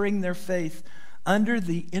sharing their faith under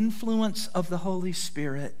the influence of the Holy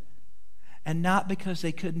Spirit, and not because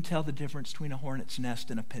they couldn't tell the difference between a hornet's nest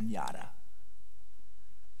and a piñata.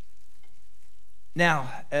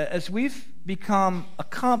 Now, as we've become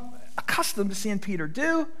accustomed to seeing Peter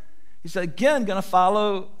do, he's again going to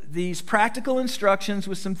follow these practical instructions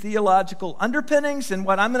with some theological underpinnings and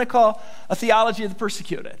what I'm going to call a theology of the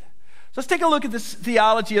persecuted. So let's take a look at this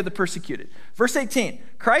theology of the persecuted. Verse 18,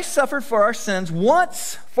 Christ suffered for our sins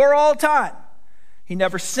once for all time. He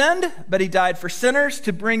never sinned, but he died for sinners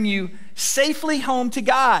to bring you safely home to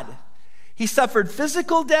God. He suffered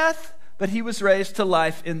physical death, but he was raised to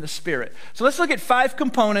life in the Spirit. So let's look at 5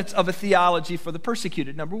 components of a theology for the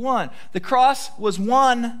persecuted. Number 1, the cross was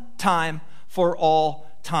one time for all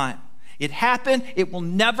time. It happened. It will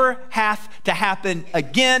never have to happen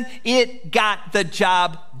again. It got the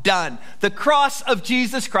job done. The cross of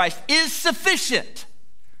Jesus Christ is sufficient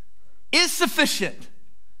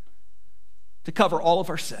to cover all of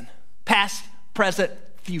our sin, past, present,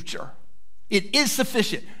 future. It is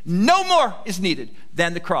sufficient. No more is needed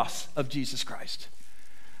than the cross of Jesus Christ.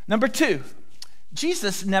 Number 2,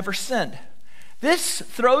 Jesus never sinned. This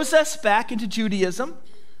throws us back into Judaism.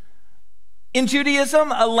 In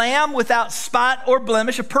Judaism, a lamb without spot or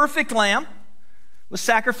blemish, a perfect lamb, was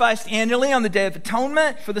sacrificed annually on the Day of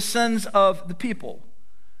Atonement for the sins of the people.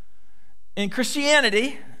 In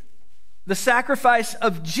Christianity, the sacrifice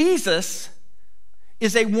of Jesus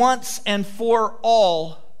is a once and for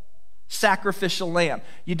all sacrificial lamb.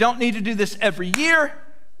 You don't need to do this every year,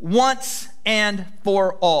 once and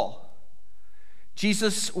for all.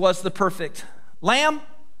 Jesus was the perfect lamb.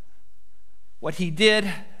 What he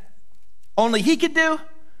did, only he could do,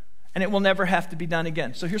 and it will never have to be done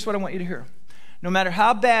again. So here's what I want you to hear. No matter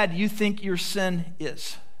how bad you think your sin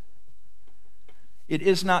is, it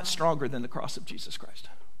is not stronger than the cross of Jesus Christ.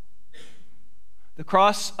 The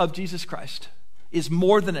cross of Jesus Christ is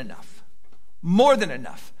more than enough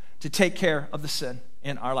to take care of the sin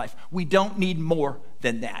in our life. We don't need more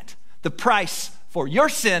than that. The price for your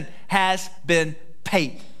sin has been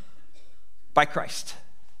paid by Christ.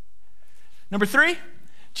 Number 3,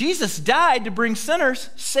 Jesus died to bring sinners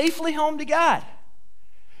safely home to God.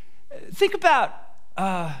 Think about,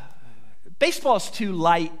 baseball's too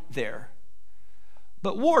light there,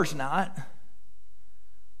 but war's not.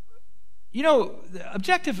 You know, the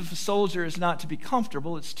objective of a soldier is not to be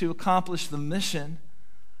comfortable, it's to accomplish the mission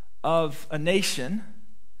of a nation.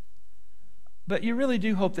 But you really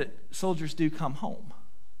do hope that soldiers do come home.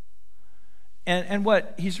 And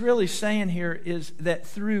what he's really saying here is that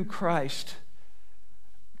through Christ,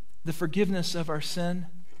 the forgiveness of our sin,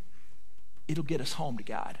 it'll get us home to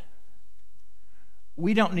God.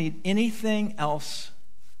 We don't need anything else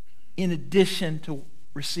in addition to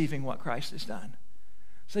receiving what Christ has done.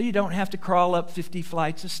 So you don't have to crawl up 50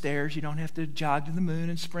 flights of stairs. You don't have to jog to the moon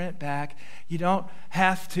and sprint back. You don't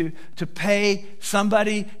have to pay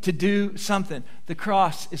somebody to do something. The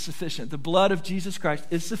cross is sufficient. The blood of Jesus Christ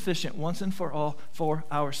is sufficient once and for all for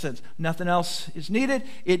our sins. Nothing else is needed.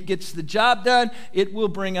 It gets the job done. It will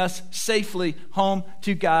bring us safely home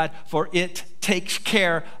to God, for it takes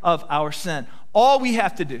care of our sin. All we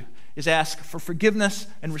have to do is ask for forgiveness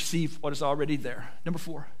and receive what is already there. Number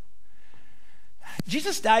 4.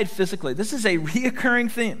 Jesus died physically. This is a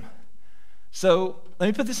reoccurring theme. So let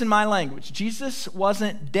me put this in my language. Jesus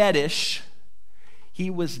wasn't deadish. He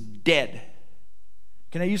was dead.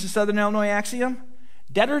 Can I use the Southern Illinois axiom?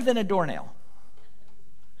 Deader than a doornail.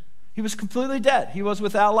 He was completely dead. He was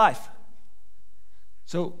without life.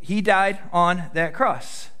 So he died on that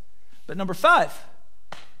cross. But number 5,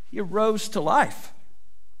 he arose to life.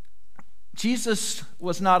 Jesus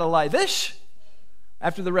was not alive-ish.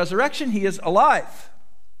 After the resurrection, he is alive.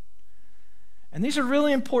 And these are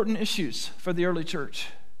really important issues for the early church.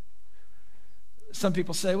 Some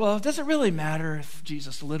people say, well, does it really matter if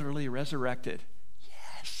Jesus literally resurrected?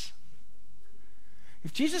 Yes.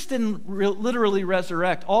 If Jesus didn't literally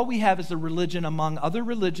resurrect, all we have is a religion among other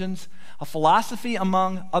religions, a philosophy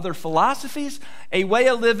among other philosophies, a way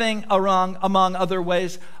of living among other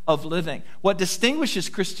ways of living. What distinguishes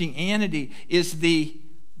Christianity is the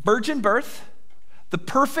virgin birth, the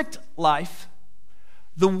perfect life,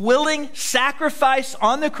 the willing sacrifice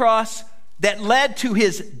on the cross that led to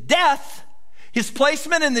his death, his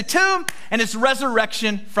placement in the tomb, and his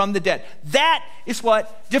resurrection from the dead. That is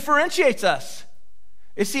what differentiates us.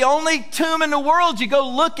 It's the only tomb in the world you go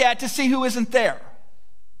look at to see who isn't there.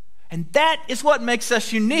 And that is what makes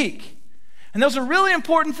us unique. And those are really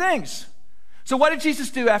important things. So what did Jesus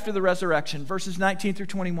do after the resurrection? Verses 19 through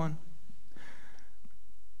 21.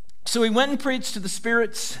 So he went and preached to the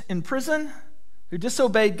spirits in prison who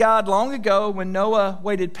disobeyed God long ago when God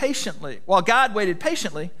waited patiently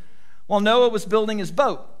while Noah was building his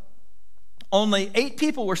boat. Only 8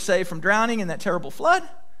 people were saved from drowning in that terrible flood.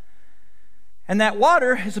 And that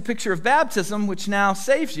water is a picture of baptism, which now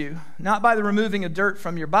saves you, not by the removing of dirt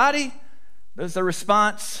from your body, but as a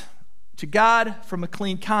response to God from a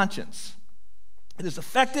clean conscience. It is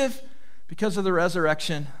effective because of the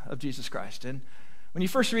resurrection of Jesus Christ. And when you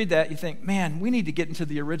first read that, you think, man, we need to get into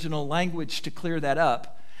the original language to clear that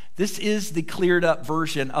up. This is the cleared up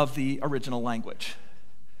version of the original language.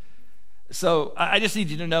 So I just need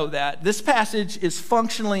you to know that this passage is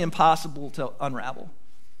functionally impossible to unravel.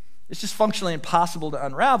 It's just functionally impossible to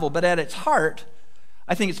unravel, but at its heart,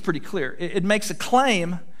 I think it's pretty clear. It makes a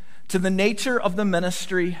claim to the nature of the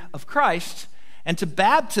ministry of Christ and to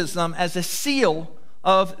baptism as a seal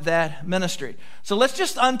of that ministry. So let's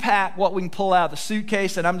just unpack what we can pull out of the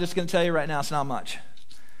suitcase, and I'm just going to tell you right now, it's not much.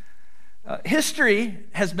 History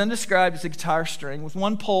has been described as a guitar string with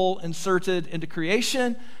one pole inserted into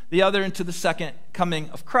creation, the other into the second coming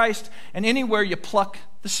of Christ, and anywhere you pluck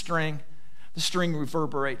the string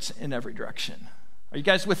reverberates in every direction. Are you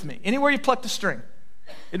guys with me? Anywhere you pluck the string,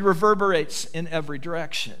 it reverberates in every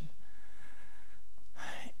direction.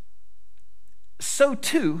 So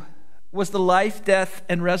too was the life, death,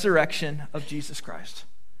 and resurrection of Jesus Christ.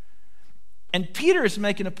 And Peter is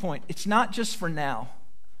making a point. It's not just for now,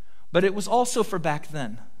 but it was also for back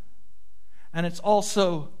then. And it's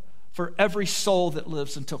also for every soul that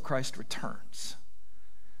lives until Christ returns.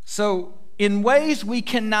 So in ways we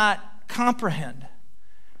cannot comprehend,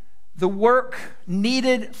 the work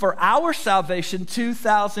needed for our salvation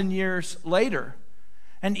 2,000 years later,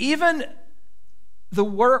 and even the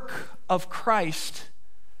work of Christ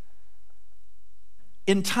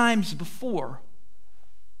in times before,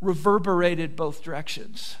 reverberated both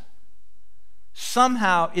directions.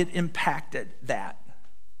 somehow it impacted that.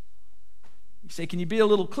 You say, can you be a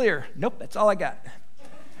little clearer? Nope, that's all I got.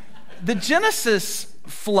 The Genesis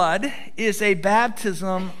flood is a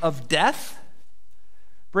baptism of death,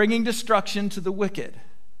 bringing destruction to the wicked.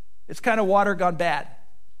 It's kind of water gone bad.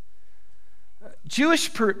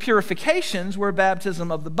 Jewish purifications were a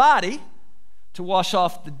baptism of the body to wash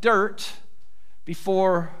off the dirt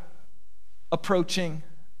before approaching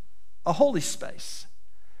a holy space.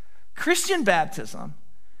 Christian baptism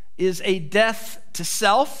is a death to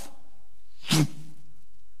self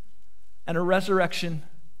and a resurrection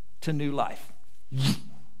to new life.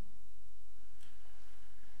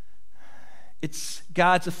 It's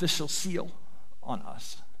God's official seal on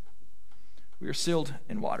us. We are sealed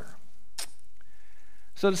in water.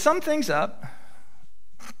 So to sum things up,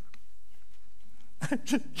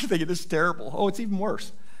 you're thinking this is terrible. Oh, it's even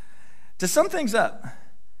worse. To sum things up,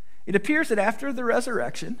 it appears that after the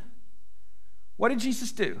resurrection, what did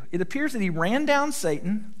Jesus do? It appears that he ran down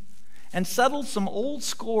Satan and settled some old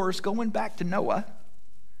scores going back to Noah.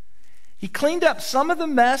 He cleaned up some of the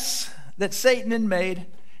mess that Satan had made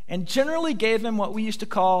and generally gave him what we used to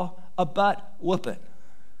call a butt whooping.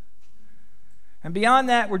 And beyond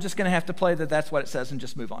that, we're just going to have to play that's what it says and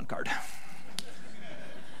just move on card.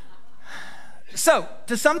 So,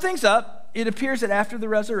 to sum things up, it appears that after the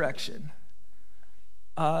resurrection,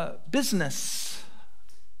 business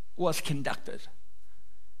was conducted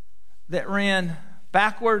that ran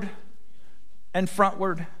backward and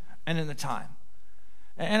frontward and in the time.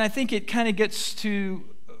 And I think it kind of gets to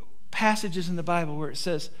passages in the Bible where it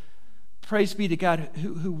says, praise be to God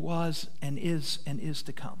who was and is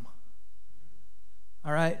to come.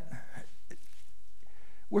 All right?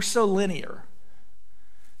 We're so linear.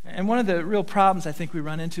 And one of the real problems I think we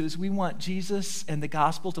run into is we want Jesus and the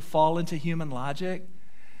gospel to fall into human logic.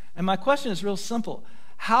 And my question is real simple.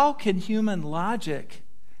 How can human logic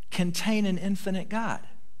contain an infinite God?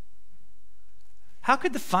 How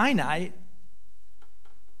could the finite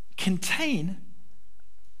contain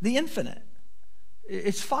the infinite?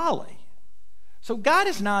 It's folly. So God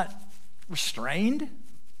is not restrained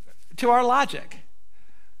to our logic.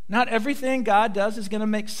 Not everything God does is going to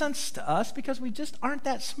make sense to us because we just aren't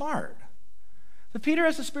that smart. But Peter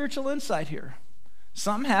has a spiritual insight here.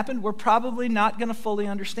 Something happened we're probably not going to fully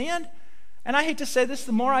understand. And I hate to say this,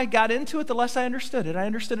 the more I got into it, the less I understood it. I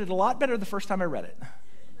understood it a lot better the first time I read it.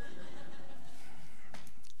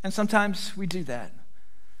 And sometimes we do that.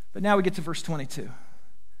 But now we get to verse 22.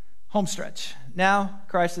 Home stretch. Now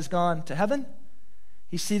Christ has gone to heaven.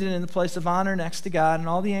 He's seated in the place of honor next to God and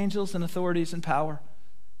all the angels and authorities and power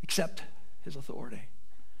except his authority.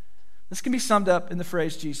 This can be summed up in the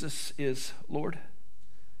phrase, Jesus is Lord.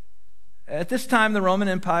 At this time, the Roman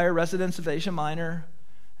Empire, residents of Asia Minor,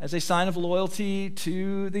 as a sign of loyalty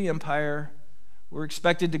to the empire, were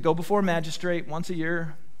expected to go before a magistrate once a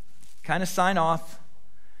year, kind of sign off,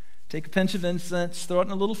 take a pinch of incense, throw it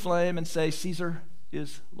in a little flame, and say, Caesar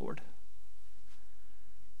is Lord.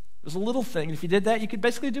 It was a little thing. If you did that, you could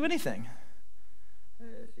basically do anything.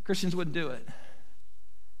 Christians wouldn't do it.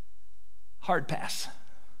 Hard pass.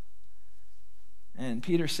 And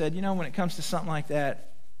Peter said, when it comes to something like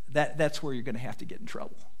that's where you're going to have to get in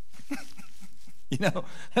trouble.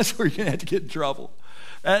 That's where you're going to have to get in trouble.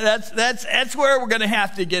 That's where we're going to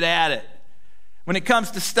have to get at it when it comes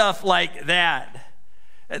to stuff like that.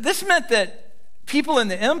 This meant that people in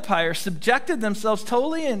the empire subjected themselves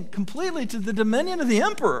totally and completely to the dominion of the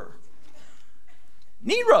emperor.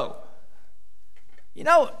 Nero.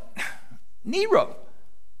 Nero.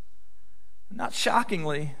 Not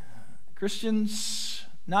shockingly, Christians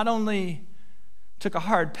not only took a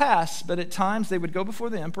hard pass, but at times they would go before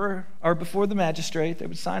the emperor or before the magistrate. They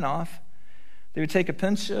would sign off. They would take a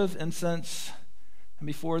pinch of incense, and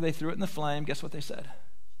before they threw it in the flame, guess what they said?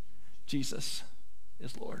 Jesus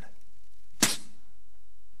is Lord.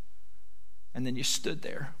 And then you stood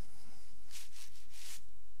there,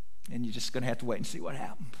 and you're just going to have to wait and see what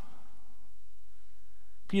happened.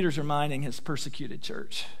 Peter's reminding his persecuted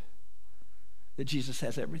church that Jesus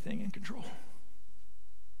has everything in control.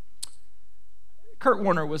 Kurt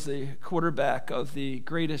Warner was the quarterback of the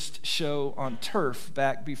greatest show on turf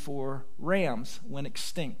back before Rams went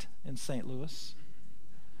extinct in St. Louis.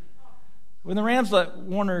 When the Rams let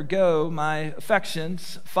Warner go, my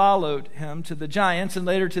affections followed him to the Giants and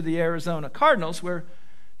later to the Arizona Cardinals, where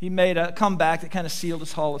he made a comeback that kind of sealed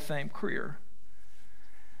his Hall of Fame career.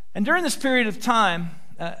 And during this period of time,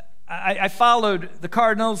 I followed the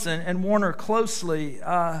Cardinals and Warner closely.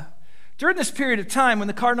 During this period of time, when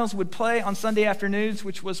the Cardinals would play on Sunday afternoons,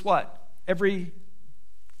 which was every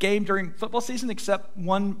game during football season except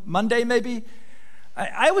one Monday maybe,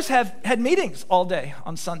 I always had meetings all day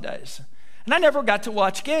on Sundays. And I never got to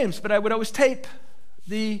watch games, but I would always tape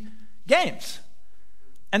the games.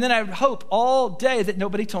 And then I would hope all day that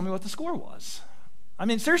nobody told me what the score was. I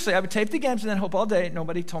mean, seriously, I would tape the games and then hope all day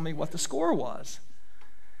nobody told me what the score was.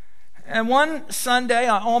 And one Sunday,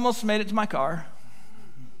 I almost made it to my car.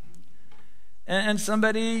 And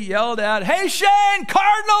somebody yelled out, "Hey, Shane,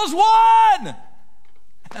 Cardinals won!"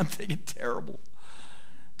 I'm thinking, terrible.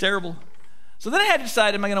 So then I had to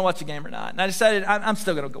decide, am I going to watch the game or not? And I decided I'm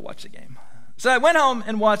still going to go watch the game. So I went home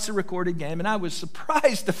and watched the recorded game, and I was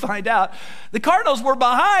surprised to find out the Cardinals were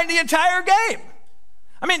behind the entire game.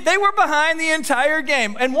 I mean, they were behind the entire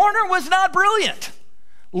game, and Warner was not brilliant.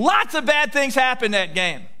 Lots of bad things happened that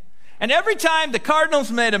game. And every time the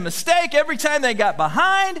Cardinals made a mistake, every time they got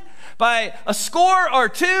behind by a score or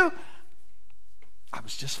two, I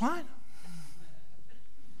was just fine.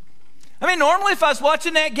 I mean, normally if I was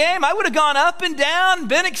watching that game, I would have gone up and down,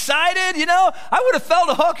 been excited, I would have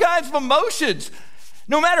felt all kinds of emotions.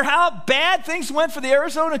 No matter how bad things went for the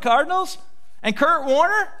Arizona Cardinals and Kurt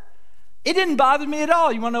Warner, it didn't bother me at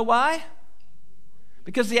all. You want to know why?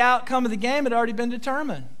 Because the outcome of the game had already been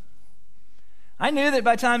determined. I knew that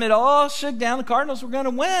by the time it all shook down, the Cardinals were going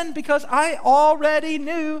to win because I already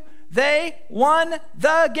knew they won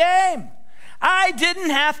the game. I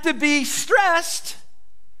didn't have to be stressed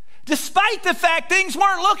despite the fact things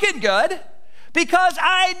weren't looking good, because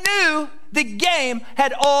I knew the game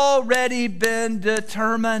had already been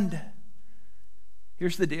determined.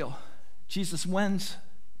 Here's the deal. Jesus wins.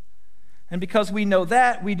 And because we know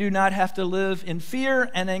that, we do not have to live in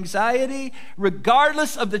fear and anxiety,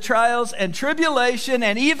 regardless of the trials and tribulation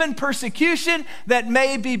and even persecution that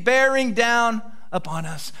may be bearing down upon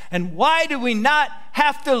us. And why do we not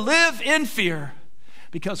have to live in fear?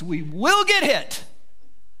 Because we will get hit.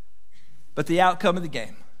 But the outcome of the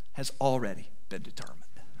game has already been determined.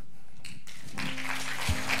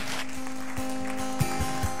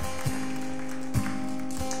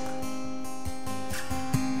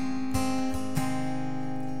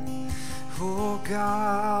 Oh,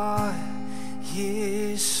 God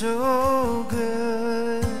is so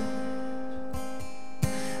good.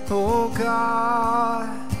 Oh,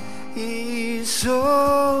 God is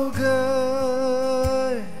so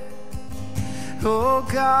good. Oh,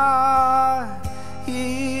 God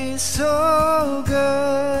is so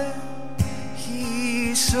good.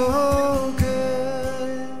 He's so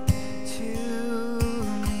good to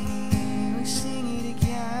me. We sing it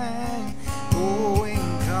again. Oh,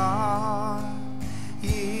 and God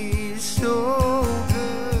is so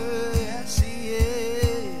good. Yes, He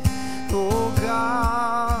is. Oh,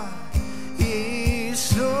 God is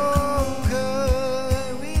so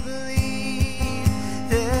good. We believe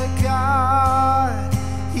that God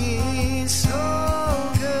is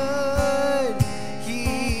so good.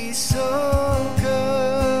 He's so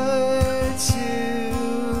good to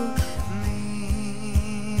me.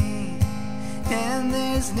 And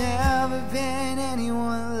there's never been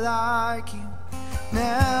anyone like you.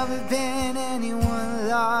 Never been anyone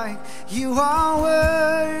like you. Are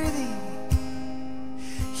worthy.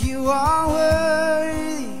 You are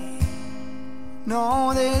worthy.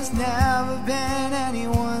 No, there's never been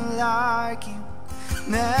anyone like you.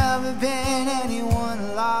 Never been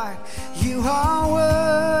anyone like you. Are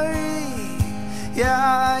worthy.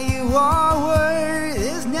 Yeah, you are worthy.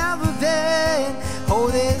 There's never been,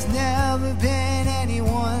 there's never been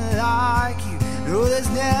anyone like you. No, there's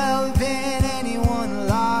never been anyone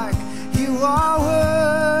like you. Are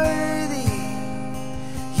worthy.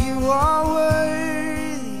 You are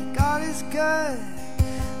worthy. God is good.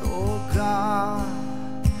 Oh, God,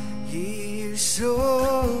 He's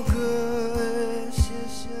so good.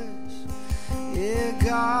 Yes, yes. Yeah,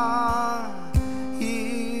 God,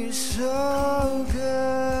 He's so good.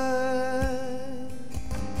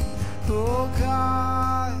 Oh,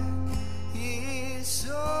 God, He's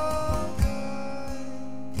so good.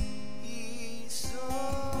 He's so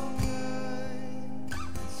good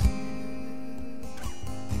to you.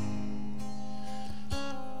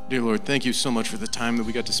 Dear Lord, thank you so much for the time that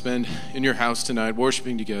we got to spend in your house tonight,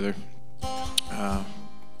 worshiping together.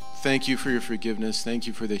 Thank you for your forgiveness. Thank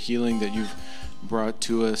you for the healing that you've brought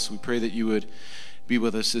to us. We pray that you would be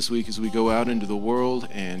with us this week as we go out into the world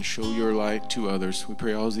and show your light to others. We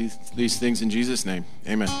pray all these things in Jesus' name.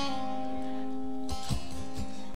 Amen.